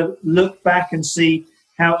him to look back and see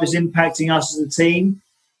how it was impacting us as a team,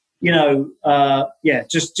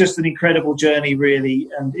 just an incredible journey, really.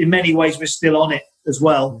 And in many ways, we're still on it as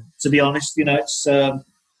well, to be honest. It's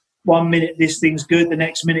 1 minute this thing's good, the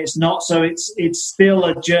next minute it's not. So it's still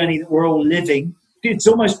a journey that we're all living. It's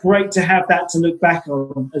almost great to have that to look back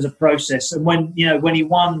on as a process. And when he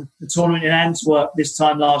won the tournament in Antwerp this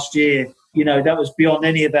time last year, that was beyond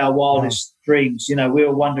any of our wildest dreams. We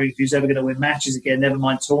were wondering if he was ever going to win matches again, never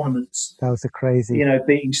mind tournaments. That was a crazy.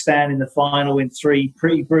 Beating Stan in the final in 3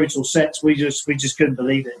 pretty brutal sets. We just couldn't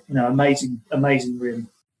believe it. Amazing, really.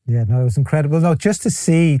 Yeah, no, it was incredible. No, just to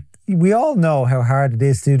see, we all know how hard it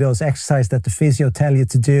is to do those exercises that the physio tell you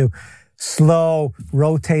to do. Slow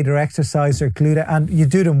rotator exercise or glute, and you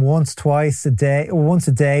do them once a day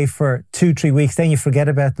for 2-3 weeks, then you forget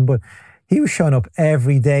about them. But he was showing up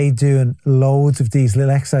every day doing loads of these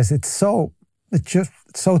little exercises. It's just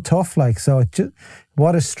so tough.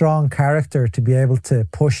 What a strong character to be able to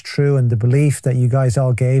push through, and the belief that you guys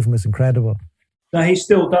all gave him was incredible. No, he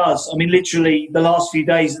still does. I mean, literally the last few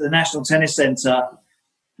days at the National Tennis Centre,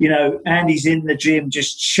 Andy's in the gym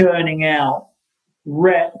just churning out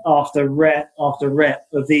rep after rep after rep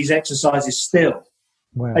of these exercises still.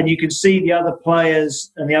 Wow. And you can see the other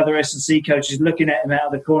players and the other S&C coaches looking at him out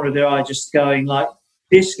of the corner of their eye, just going like,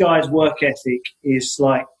 this guy's work ethic is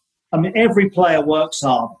every player works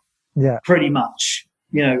hard, pretty much.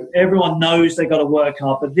 Everyone knows they got to work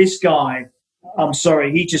hard, but this guy, I'm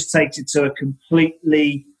sorry, he just takes it to a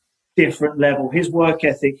completely different level. His work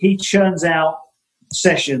ethic, he churns out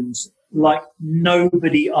sessions like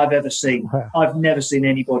nobody I've ever seen. Wow. I've never seen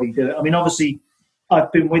anybody do it. I mean, obviously,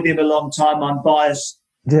 I've been with him a long time. I'm biased.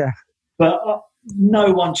 Yeah. But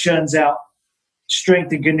no one churns out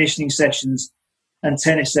strength and conditioning sessions and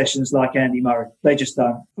tennis sessions like Andy Murray. They just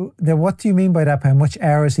don't. Now, what do you mean by that? How much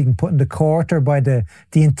hours he can put in the court, or by the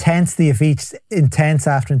intensity of each intense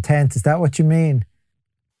after intense? Is that what you mean?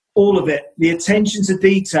 All of it. The attention to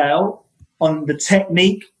detail on the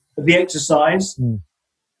technique of the exercise,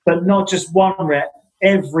 but not just one rep,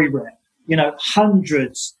 every rep.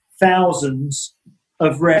 Hundreds, thousands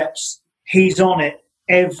of reps. He's on it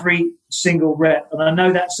every single rep. And I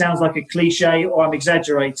know that sounds like a cliche or I'm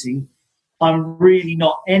exaggerating. I'm really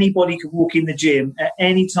not. Anybody could walk in the gym at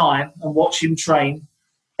any time and watch him train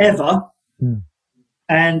ever.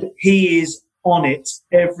 And he is on it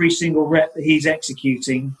every single rep that he's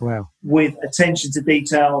executing. Wow. With attention to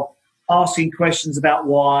detail, asking questions about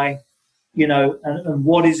why, and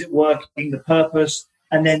what is it working, the purpose,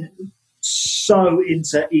 and then so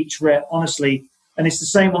into each rep, honestly. And it's the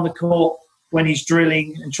same on the court when he's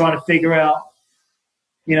drilling and trying to figure out,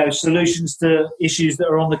 solutions to issues that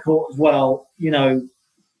are on the court as well.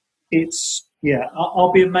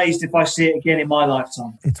 I'll be amazed if I see it again in my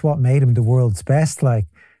lifetime. It's what made him the world's best.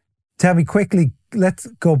 Tell me quickly, let's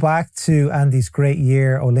go back to Andy's great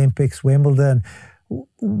year, Olympics, Wimbledon.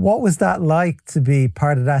 What was that like to be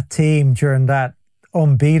part of that team during that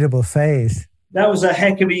unbeatable phase? That was a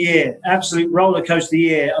heck of a year, absolute roller coaster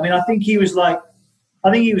year. I mean, I think he was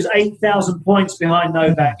 8,000 points behind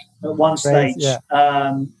Novak at one stage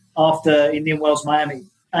after Indian Wells, Miami.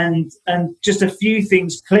 And just a few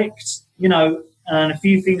things clicked, and a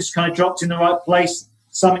few things kind of dropped in the right place.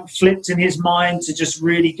 Something flipped in his mind to just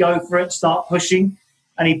really go for it, start pushing.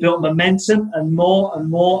 And he built momentum and more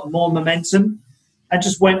momentum. And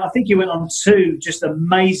I think he went on 2 just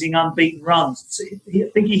amazing unbeaten runs. I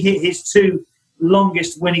think he hit his 2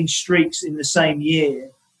 longest winning streaks in the same year.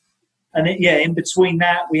 And in between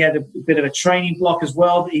that, we had a bit of a training block as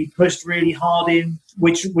well that he pushed really hard in,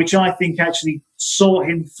 which I think actually saw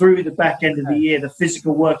him through the back end of the year, the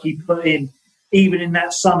physical work he put in, even in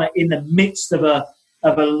that summer, in the midst of a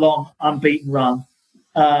long unbeaten run.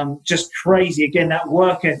 Just crazy. Again, that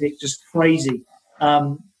work ethic, just crazy.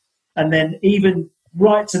 And then even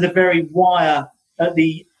right to the very wire at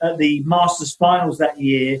the Masters finals that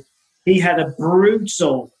year, he had a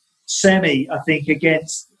brutal semi, I think,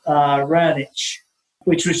 against Raonic,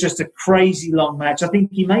 which was just a crazy long match. I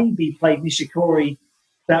think he maybe played Nishikori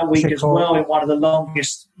that week as well in one of the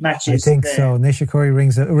longest matches. I think so. Nishikori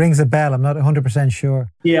rings a bell. I'm not 100% sure.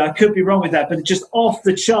 Yeah, I could be wrong with that, but it's just off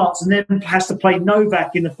the charts. And then has to play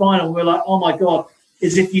Novak in the final. We're like, oh my God,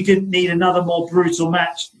 as if you didn't need another more brutal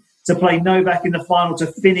match to play Novak in the final to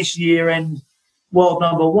finish year-end world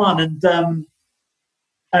number 1.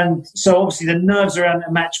 And so obviously the nerves around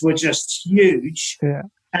that match were just huge. Yeah.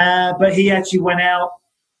 But he actually went out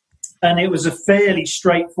And it was a fairly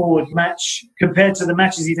straightforward match compared to the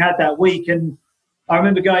matches he'd had that week. And I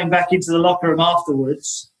remember going back into the locker room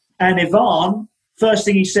afterwards, and Ivan, first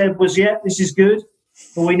thing he said was, yeah, this is good,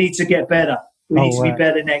 but we need to get better. We need to be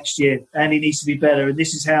better next year, and he needs to be better, and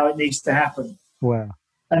this is how it needs to happen. Wow.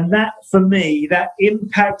 And that, for me, that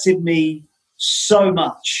impacted me so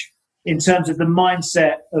much in terms of the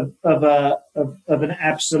mindset of an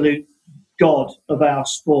absolute god of our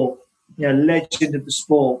sport, legend of the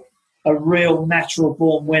sport, a real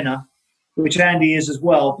natural-born winner, which Andy is as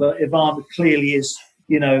well, but Ivan clearly is,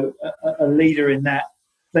 a leader in that.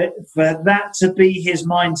 But for that to be his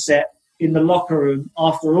mindset in the locker room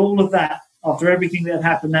after all of that, after everything that had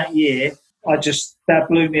happened that year, that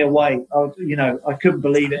blew me away. I couldn't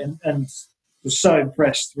believe it and was so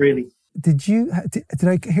impressed, really. Did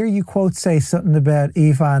I hear you say something about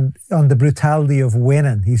Ivan on the brutality of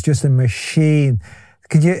winning? He's just a machine.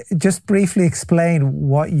 Could you just briefly explain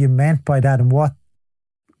what you meant by that and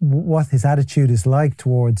what his attitude is like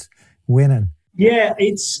towards winning? Yeah,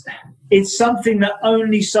 it's something that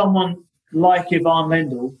only someone like Ivan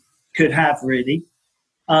Lendl could have, really.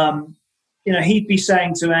 He'd be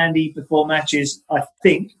saying to Andy before matches, I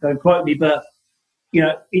think, don't quote me, but,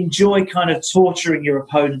 enjoy kind of torturing your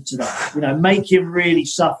opponent today. Make him really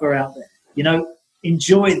suffer out there.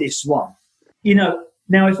 Enjoy this one.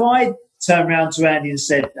 Now if I turned around to Andy and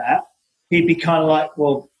said that, he'd be kind of like,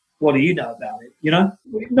 well, what do you know about it?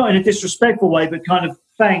 Not in a disrespectful way, but kind of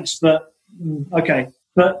thanks, but okay.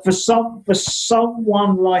 But for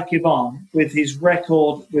someone like Ivan, with his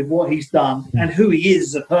record, with what he's done, and who he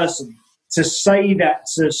is as a person, to say that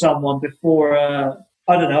to someone before a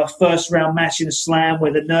first round match in a slam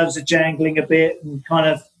where the nerves are jangling a bit, and kind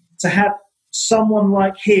of to have someone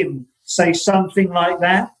like him say something like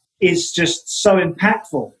that is just so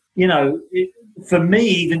impactful. For me,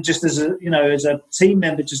 even just as a team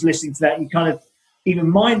member, just listening to that, you kind of, even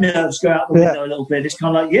my nerves go out the window a little bit. It's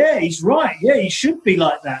kind of like, yeah, he's right. Yeah, he should be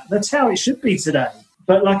like that. That's how it should be today.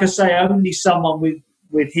 But like I say, only someone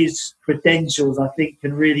with his credentials, I think,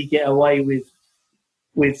 can really get away with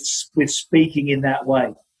speaking in that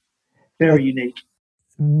way. Very unique.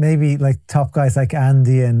 Maybe like top guys like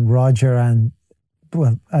Andy and Roger and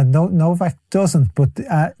Novak doesn't, but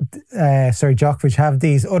Djokovic have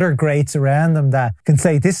these other greats around them that can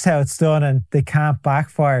say this is how it's done, and they can't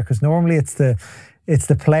backfire, because normally it's the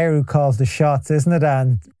player who calls the shots, isn't it?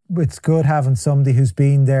 And it's good having somebody who's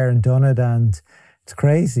been there and done it, and it's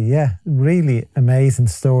crazy. Yeah, really amazing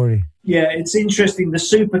story. Yeah, it's interesting. The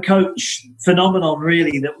super coach phenomenon,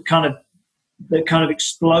 really, that kind of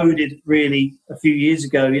exploded really a few years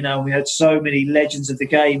ago. We had so many legends of the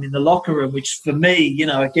game in the locker room, which for me,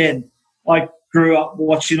 again, I grew up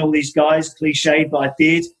watching all these guys, cliched, but I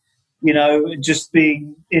did, just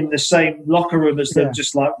being in the same locker room as them,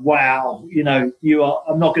 just like, wow, you are,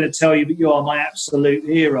 I'm not going to tell you, but you are my absolute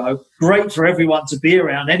hero. Great for everyone to be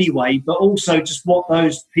around anyway, but also just what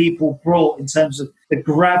those people brought in terms of the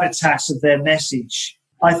gravitas of their message.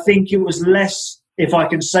 I think it was less, if I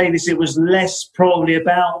can say this, it was less probably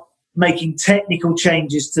about making technical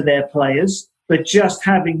changes to their players, but just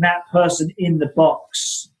having that person in the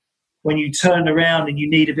box when you turn around and you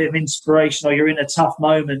need a bit of inspiration or you're in a tough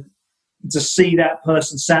moment, to see that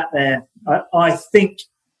person sat there. I think,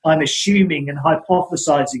 I'm assuming and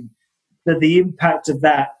hypothesizing that the impact of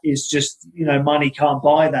that is just, money can't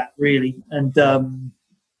buy that, really. And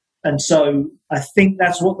so I think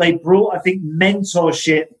that's what they brought. I think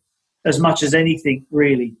mentorship, as much as anything,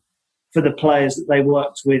 really, for the players that they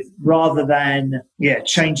worked with, rather than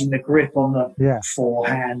changing the grip on the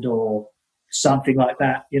forehand or something like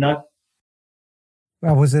that.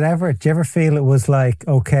 Well, was it ever? Do you ever feel it was like,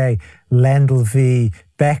 okay, Lendl v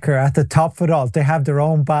Becker at the top of it all? They have their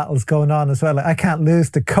own battles going on as well. Like, I can't lose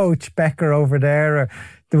to Coach Becker over there. Or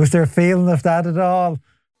was there a feeling of that at all?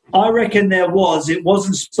 I reckon there was. It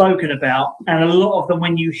wasn't spoken about, and a lot of them,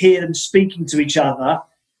 when you hear them speaking to each other,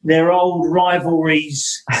 their old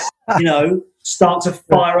rivalries, start to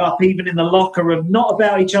fire up, even in the locker room. Not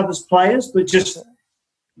about each other's players, but just,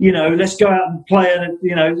 let's go out and play,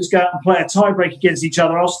 let's go out and play a tiebreak against each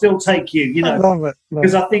other. I'll still take you, I love it.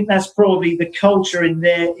 Because I think that's probably the culture in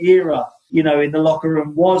their era, in the locker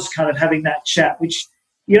room, was kind of having that chat, which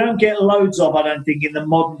you don't get loads of, I don't think, in the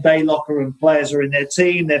modern day locker room. Players are in their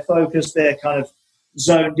team, they're focused, they're kind of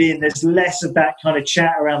zoned in. There's less of that kind of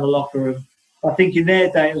chat around the locker room. I think in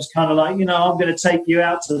their day it was kind of like, I'm going to take you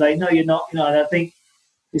out today. No, you're not. And I think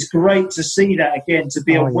it's great to see that again, to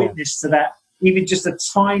be a witness to that, even just a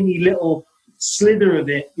tiny little slither of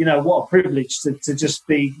it. What a privilege to just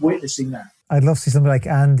be witnessing that. I'd love to see somebody like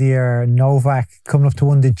Andy or Novak coming up to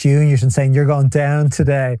one of the juniors and saying, you're going down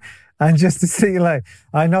today. And just to see, like,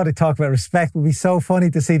 I know they talk about respect, it would be so funny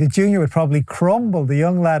to see the junior would probably crumble. The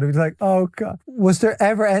young lad would be like, oh, God. Was there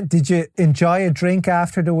ever, did you enjoy a drink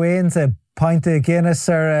after the wins, a pint of Guinness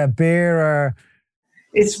or a beer? Or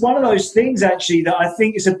it's one of those things, actually, that I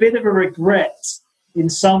think is a bit of a regret in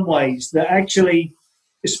some ways, that actually,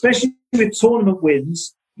 especially with tournament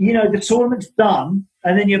wins, you know, the tournament's done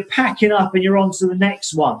and then you're packing up and you're on to the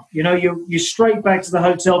next one. You know, you're straight back to the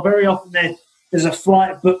hotel. Very often there's a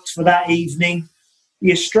flight booked for that evening.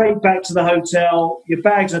 You're straight back to the hotel, your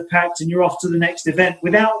bags are packed and you're off to the next event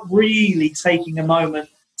without really taking a moment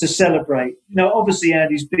to celebrate. You know, obviously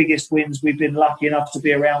Andy's biggest wins we've been lucky enough to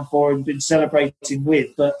be around for and been celebrating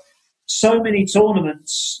with, but so many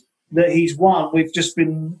tournaments that he's won, we've just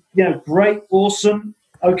been, you know, great, awesome.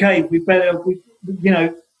 Okay,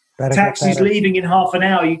 taxi's leaving in half an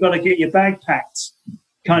hour, you've got to get your bag packed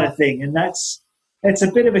kind of thing. And it's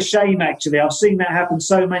a bit of a shame, actually. I've seen that happen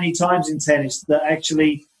so many times in tennis that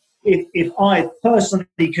actually, if I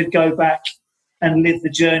personally could go back and live the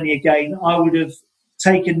journey again, I would have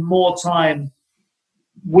taken more time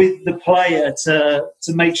with the player to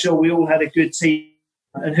make sure we all had a good team.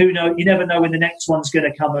 And who knows, you never know when the next one's going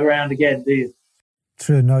to come around again, do you?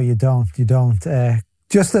 True, no, you don't.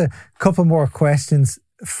 Just a couple more questions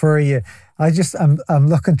for you. I'm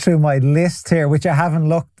looking through my list here, which I haven't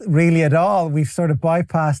looked really at all. We've sort of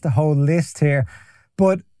bypassed the whole list here.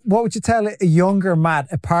 But what would you tell a younger Matt,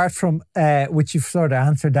 apart from, which you've sort of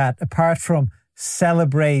answered that, apart from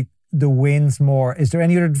celebrate the wins more? Is there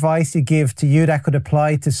any other advice you give to you that could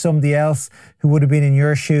apply to somebody else who would have been in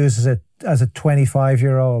your shoes as a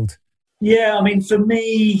 25-year-old? Yeah, I mean, for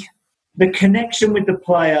me, the connection with the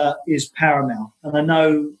player is paramount. And I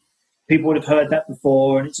know people would have heard that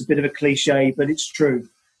before, and it's a bit of a cliche, but it's true.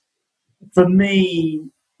 For me,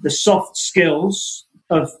 the soft skills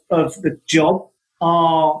of the job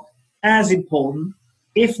are as important,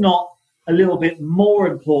 if not a little bit more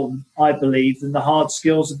important, I believe, than the hard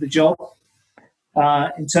skills of the job,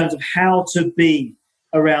 in terms of how to be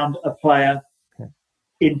around a player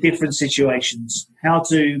in different situations, how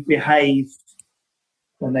to behave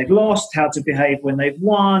when they've lost, how to behave when they've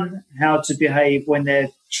won, how to behave when they're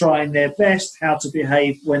trying their best, how to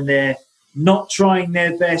behave when they're not trying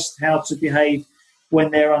their best, how to behave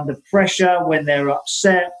when they're under pressure, when they're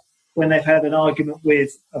upset, when they've had an argument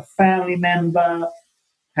with a family member,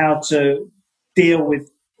 how to deal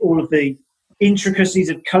with all of the intricacies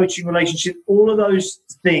of coaching relationship. All of those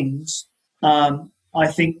things, I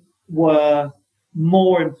think, were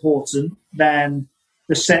more important than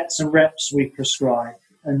the sets and reps we prescribe.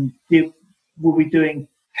 And we'll be doing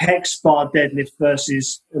hex bar deadlift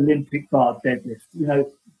versus Olympic bar deadlift. You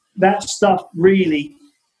know, that stuff really,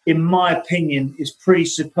 in my opinion, is pretty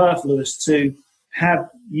superfluous to have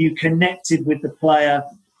you connected with the player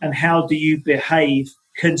and how do you behave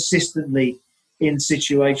consistently in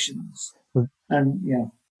situations. And yeah.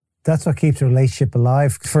 That's what keeps a relationship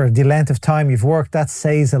alive. For the length of time you've worked, that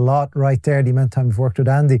says a lot right there, the amount of time you've worked with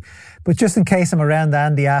Andy. But just in case I'm around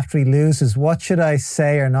Andy after he loses, what should I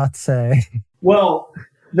say or not say? Well,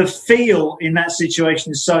 the feel in that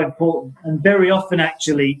situation is so important. And very often,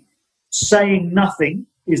 actually, saying nothing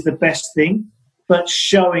is the best thing, but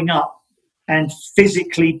showing up and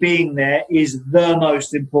physically being there is the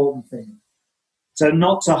most important thing. So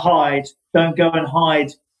not to hide, don't go and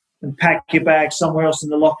hide and pack your bag somewhere else in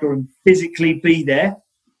the locker room. Physically be there.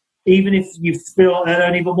 Even if you feel like they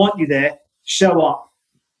don't even want you there, show up.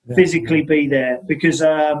 Yeah. Physically be there. Because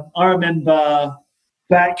I remember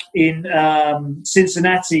back in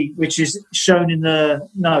Cincinnati, which is shown in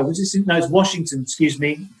it's Washington, excuse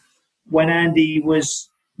me, when Andy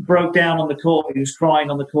broke down on the court. He was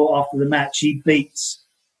crying on the court after the match. He beat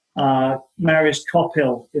Marius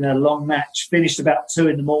Copil in a long match, finished about 2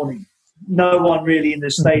 a.m. No one really in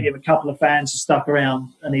the stadium, a couple of fans stuck around.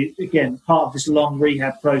 And he, again, part of this long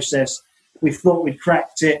rehab process, we thought we'd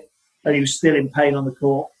cracked it, and he was still in pain on the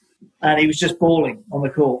court. And he was just bawling on the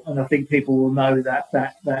court. And I think people will know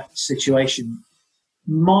that situation.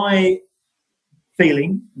 My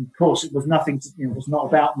feeling, of course, it was nothing, it was not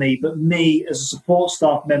about me, but me as a support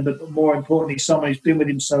staff member, but more importantly, someone who's been with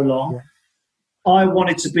him so long. Yeah. I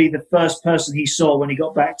wanted to be the first person he saw when he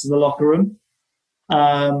got back to the locker room.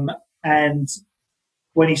 And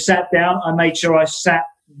when he sat down, I made sure I sat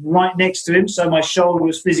right next to him, so my shoulder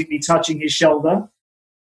was physically touching his shoulder.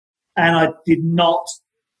 And I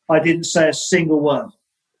didn't say a single word.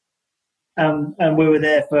 And we were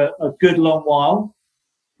there for a good long while.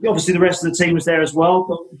 Obviously, the rest of the team was there as well,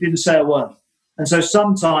 but didn't say a word. And so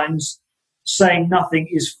sometimes saying nothing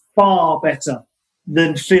is far better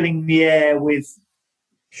than filling the air with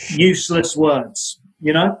useless words.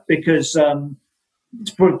 because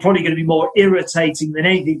it's probably going to be more irritating than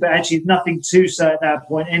anything, but actually nothing to say at that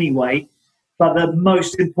point anyway. But the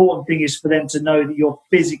most important thing is for them to know that you're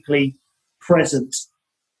physically present.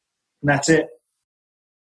 And that's it.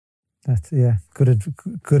 That's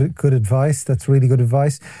good advice. That's really good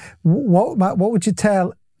advice. What would you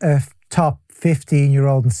tell a top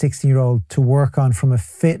 15-year-old and 16-year-old to work on from a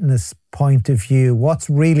fitness point of view? What's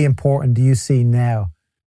really important do you see now?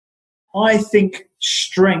 I think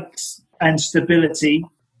strength and stability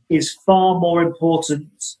is far more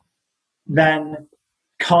important than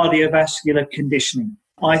cardiovascular conditioning.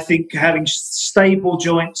 I think having stable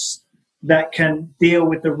joints that can deal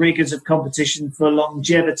with the rigors of competition for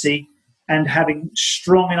longevity and having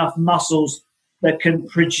strong enough muscles that can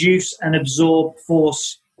produce and absorb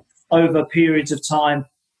force over periods of time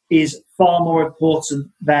is far more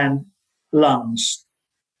important than lungs,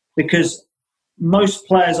 because most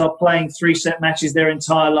players are playing 3-set matches their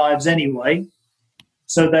entire lives anyway,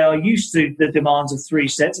 so they are used to the demands of 3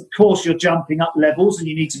 sets. Of course, you're jumping up levels and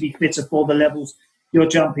you need to be fitter for the levels you're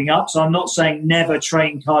jumping up. So I'm not saying never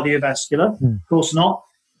train cardiovascular, of course not.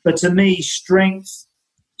 But to me, strength,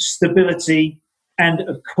 stability, and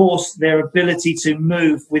of course their ability to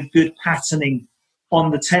move with good patterning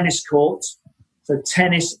on the tennis court. So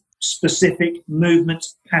tennis-specific movement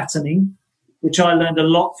patterning, which I learned a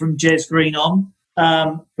lot from Jez Green on,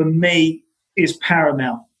 for me is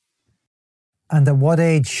paramount. And at what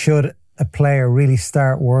age should a player really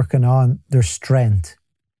start working on their strength?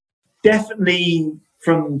 Definitely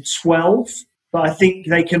from 12, but I think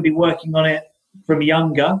they can be working on it from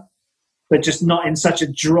younger, but just not in such a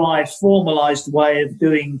dry, formalised way of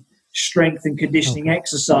doing strength and conditioning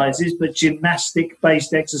exercises, but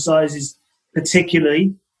gymnastic-based exercises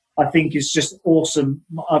particularly, I think is just awesome.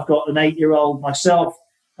 I've got an 8-year-old myself,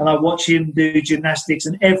 and I watch him do gymnastics,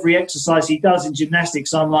 and every exercise he does in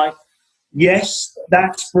gymnastics, I'm like, yes,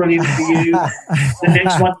 that's brilliant for you. The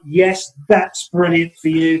next one, yes, that's brilliant for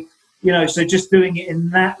you. So just doing it in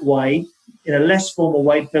that way, in a less formal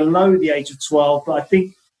way, below the age of 12. But I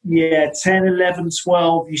think, 10, 11,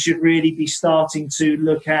 12, you should really be starting to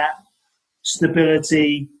look at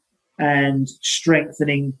stability and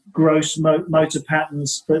strengthening gross motor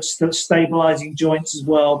patterns, but stabilizing joints as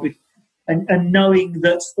well. And knowing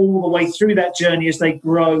that all the way through that journey as they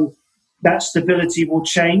grow, that stability will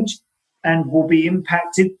change and will be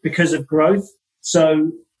impacted because of growth.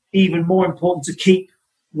 So even more important to keep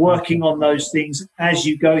working on those things as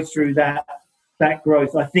you go through that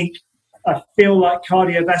growth. I feel like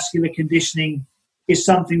cardiovascular conditioning is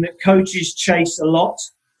something that coaches chase a lot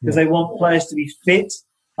because they want players to be fit.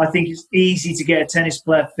 I think it's easy to get a tennis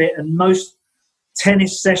player fit, and most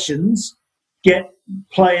tennis sessions get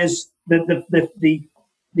players the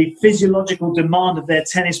physiological demand of their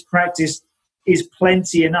tennis practice is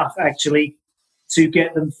plenty enough actually to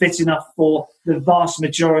get them fit enough for the vast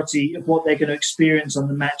majority of what they're going to experience on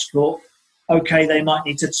the match court. Okay, they might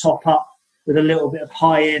need to top up with a little bit of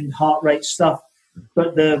high-end heart rate stuff,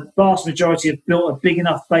 but the vast majority have built a big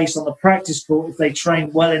enough base on the practice court if they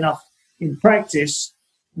train well enough in practice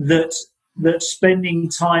that spending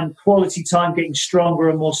time, quality time, getting stronger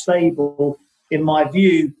and more stable, in my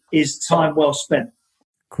view, is time well spent.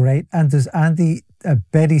 Great. And does Andy,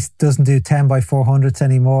 bet he doesn't do 10 by 400s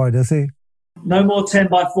anymore, does he? No more 10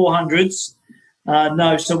 by 400s.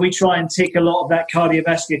 No. So we try and tick a lot of that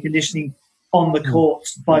cardiovascular conditioning on the court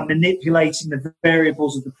by manipulating the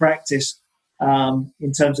variables of the practice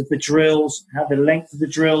in terms of the drills, how the length of the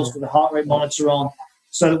drills with the heart rate monitor on,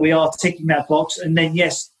 so that we are ticking that box. And then,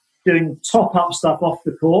 yes, doing top-up stuff off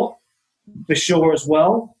the court for sure as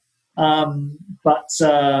well. But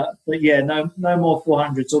yeah, no more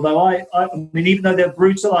 400s. Although I mean, even though they're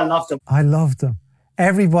brutal, I loved them. I loved them.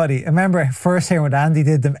 Everybody, I remember first hearing when Andy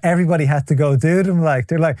did them, everybody had to go do them.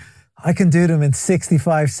 They're like, I can do them in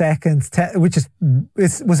 65 seconds,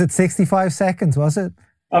 was it 65 seconds, was it?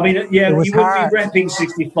 I mean, yeah, you wouldn't be repping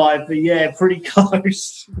 65, but yeah, pretty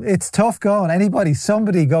close. It's tough going.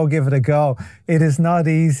 Somebody go give it a go. It is not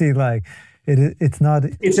easy, it's not.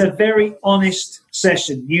 It's a very honest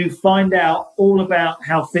session. You find out all about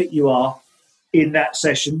how fit you are in that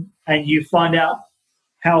session, and you find out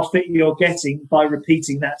how fit you're getting by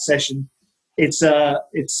repeating that session. It's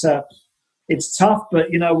tough,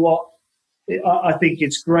 but you know what? I think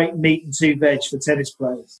it's great meat and 2 veg for tennis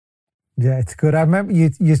players. Yeah, it's good. I remember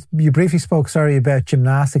you briefly spoke, about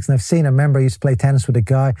gymnastics, and I remember I used to play tennis with a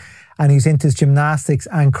guy, and he was into his gymnastics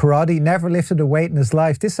and karate. Never lifted a weight in his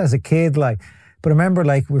life. This as a kid, but I remember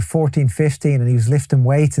we're 14, 15, and he was lifting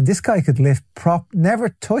weights, and this guy could lift never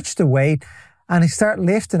touched a weight, and he started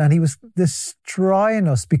lifting, and he was destroying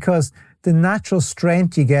us because the natural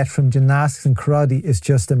strength you get from gymnastics and karate is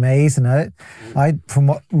just amazing. From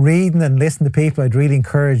what reading and listening to people, I'd really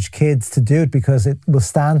encourage kids to do it because it will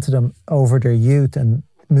stand to them over their youth and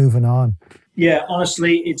moving on. Yeah,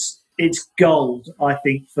 honestly, it's gold, I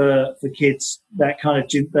think, for kids, that kind of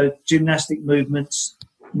the gymnastic movements,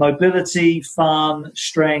 mobility, fun,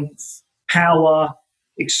 strength, power,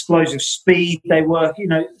 explosive speed. They work,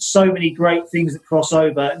 so many great things that cross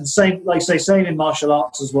over. And same in martial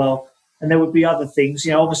arts as well. And there would be other things,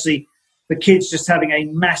 obviously for kids just having a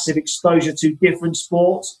massive exposure to different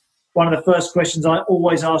sports. One of the first questions I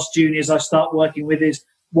always ask juniors I start working with is,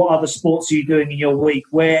 what other sports are you doing in your week?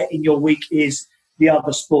 Where in your week is the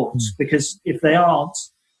other sports? Because if they aren't,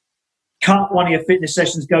 cut one of your fitness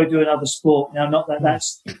sessions, go do another sport. Now, not that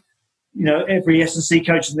that's, every S&C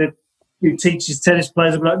coach who teaches tennis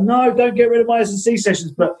players will be like, no, don't get rid of my S&C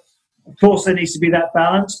sessions. But of course, there needs to be that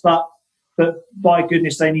balance. But by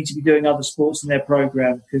goodness, they need to be doing other sports in their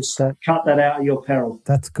program, because cut that out of your peril.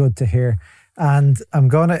 That's good to hear. And I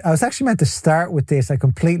was actually meant to start with this. I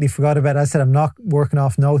completely forgot about it. I said I'm not working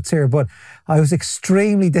off notes here, but I was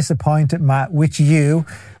extremely disappointed, Matt, with you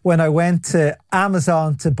when I went to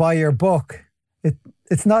Amazon to buy your book.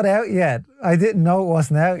 It's not out yet. I didn't know it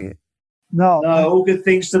wasn't out yet. No, all good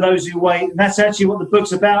things to those who wait. And that's actually what the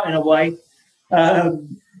book's about in a way.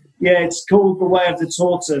 It's called The Way of the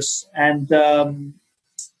Tortoise, and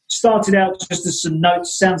started out just as some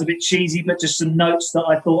notes. Sounds a bit cheesy, but just some notes that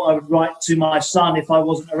I thought I would write to my son if I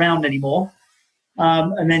wasn't around anymore.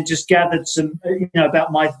 And then just gathered some,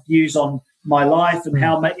 about my views on my life and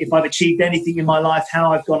how, if I've achieved anything in my life,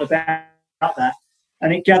 how I've gone about that.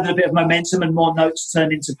 And it gathered a bit of momentum, and more notes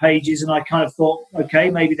turned into pages. And I kind of thought,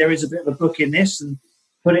 okay, maybe there is a bit of a book in this, and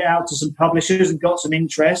put it out to some publishers and got some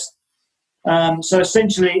interest. So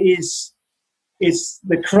essentially is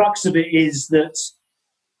the crux of it is that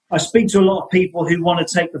I speak to a lot of people who want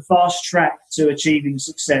to take the fast track to achieving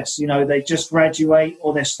success. They just graduate,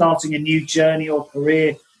 or they're starting a new journey or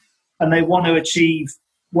career, and they want to achieve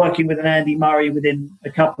working with an Andy Murray within a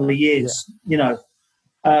couple of years,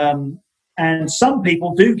 and some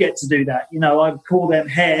people do get to do that. I call them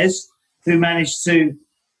hares who manage to,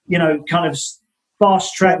 kind of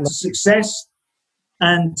fast track to success.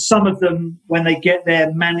 And some of them, when they get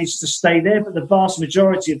there, manage to stay there. But the vast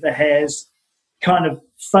majority of the hares kind of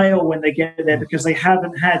fail when they get there because they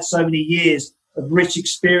haven't had so many years of rich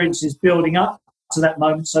experiences building up to that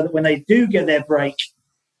moment, so that when they do get their break,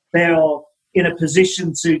 they are in a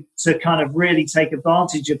position to kind of really take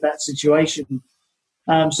advantage of that situation.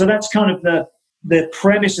 So that's kind of the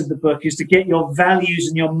premise of the book, is to get your values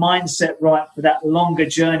and your mindset right for that longer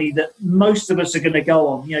journey that most of us are going to go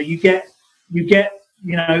on. You get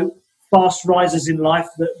fast risers in life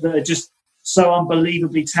that are just so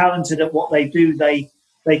unbelievably talented at what they do.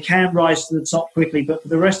 They can rise to the top quickly, but for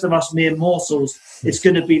the rest of us mere mortals, it's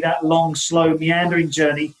going to be that long, slow, meandering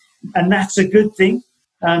journey, and that's a good thing.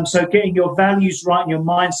 So getting your values right and your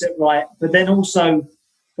mindset right, but then also,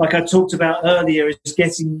 like I talked about earlier, is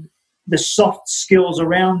getting the soft skills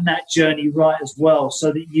around that journey right as well,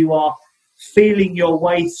 so that you are feeling your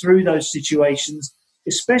way through those situations,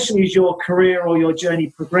 especially as your career or your journey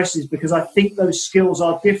progresses, because I think those skills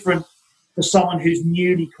are different for someone who's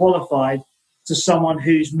newly qualified to someone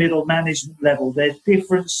who's middle management level. There's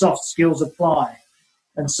different soft skills apply.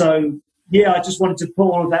 And so, I just wanted to put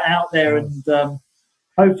all of that out there, and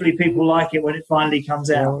hopefully people like it when it finally comes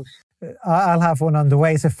out. I'll have one on the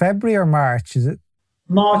way. Is it February or March? Is it?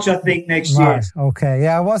 March, I think, next year. Okay,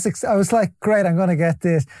 yeah, I was like, great, I'm going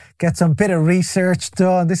to get some bit of research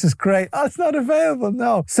done. This is great. Oh, it's not available,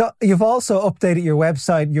 no. So you've also updated your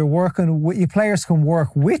website. You're working with, your players can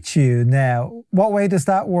work with you now. What way does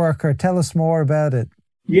that work, or tell us more about it?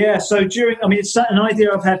 Yeah, so it's an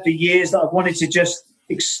idea I've had for years, that I wanted to just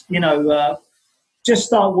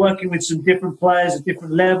start working with some different players at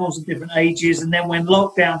different levels and different ages. And then when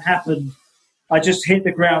lockdown happened, I just hit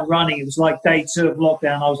the ground running. It was like day 2 of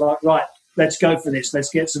lockdown. I was like, right, let's go for this. Let's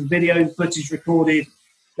get some video footage recorded.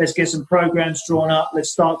 Let's get some programs drawn up.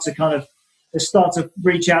 Let's start to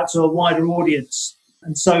reach out to a wider audience.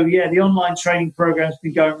 And so, the online training program's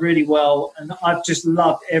been going really well, and I've just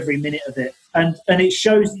loved every minute of it. And it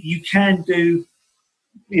shows that you can do,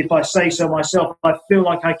 if I say so myself, I feel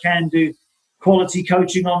like I can do quality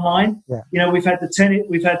coaching online. Yeah. We've had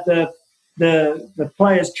the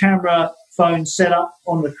players' camera phone set up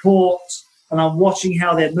on the court, and I'm watching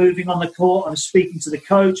how they're moving on the court. I'm speaking to the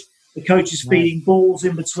coach. The coach is feeding balls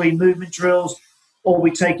in between movement drills, or we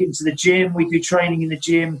take it into the gym. We do training in the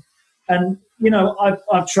gym. And,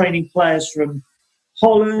 I'm training players from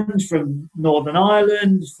Holland, from Northern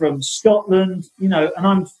Ireland, from Scotland, and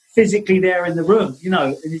I'm physically there in the room,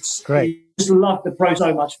 and it's great. I just love the Pro,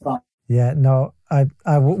 so much fun. Yeah, no,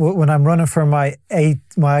 when I'm running for my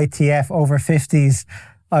ITF over 50s,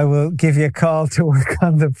 I will give you a call to work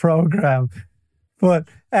on the program. But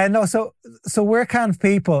no, so where can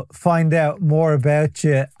people find out more about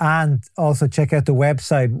you and also check out the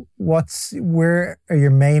website? Where are you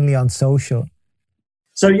mainly on social?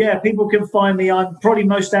 So yeah, people can find me. I'm probably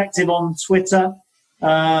most active on Twitter.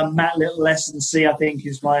 Matt Little S&C, I think,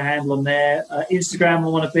 is my handle on there. Instagram, I'm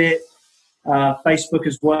on a bit. Facebook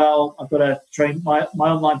as well. I've got my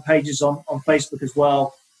online pages on Facebook as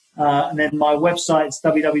well. And then my website is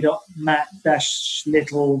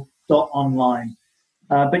www.matt-little.online.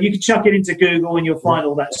 But you can chuck it into Google and you'll find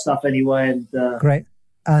all that stuff anyway. And great.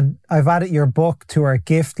 And I've added your book to our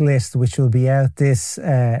gift list, which will be out by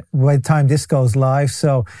the time this goes live,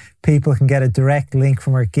 so people can get a direct link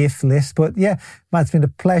from our gift list. But yeah, Matt, it's been a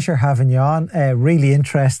pleasure having you on. Really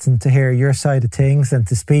interesting to hear your side of things and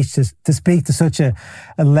to speak to such a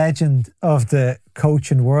legend of the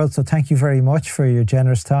coaching world. So thank you very much for your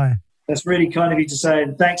generous time. That's really kind of you to say,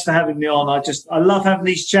 and thanks for having me on. I love having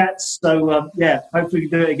these chats. So yeah, hopefully we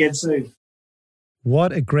can do it again soon.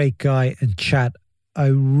 What a great guy and chat. I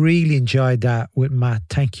really enjoyed that with Matt.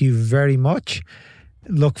 Thank you very much.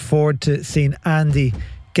 Look forward to seeing Andy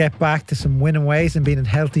get back to some winning ways and being in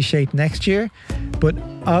healthy shape next year. But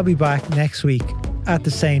I'll be back next week at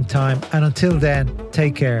the same time. And until then,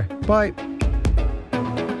 take care. Bye.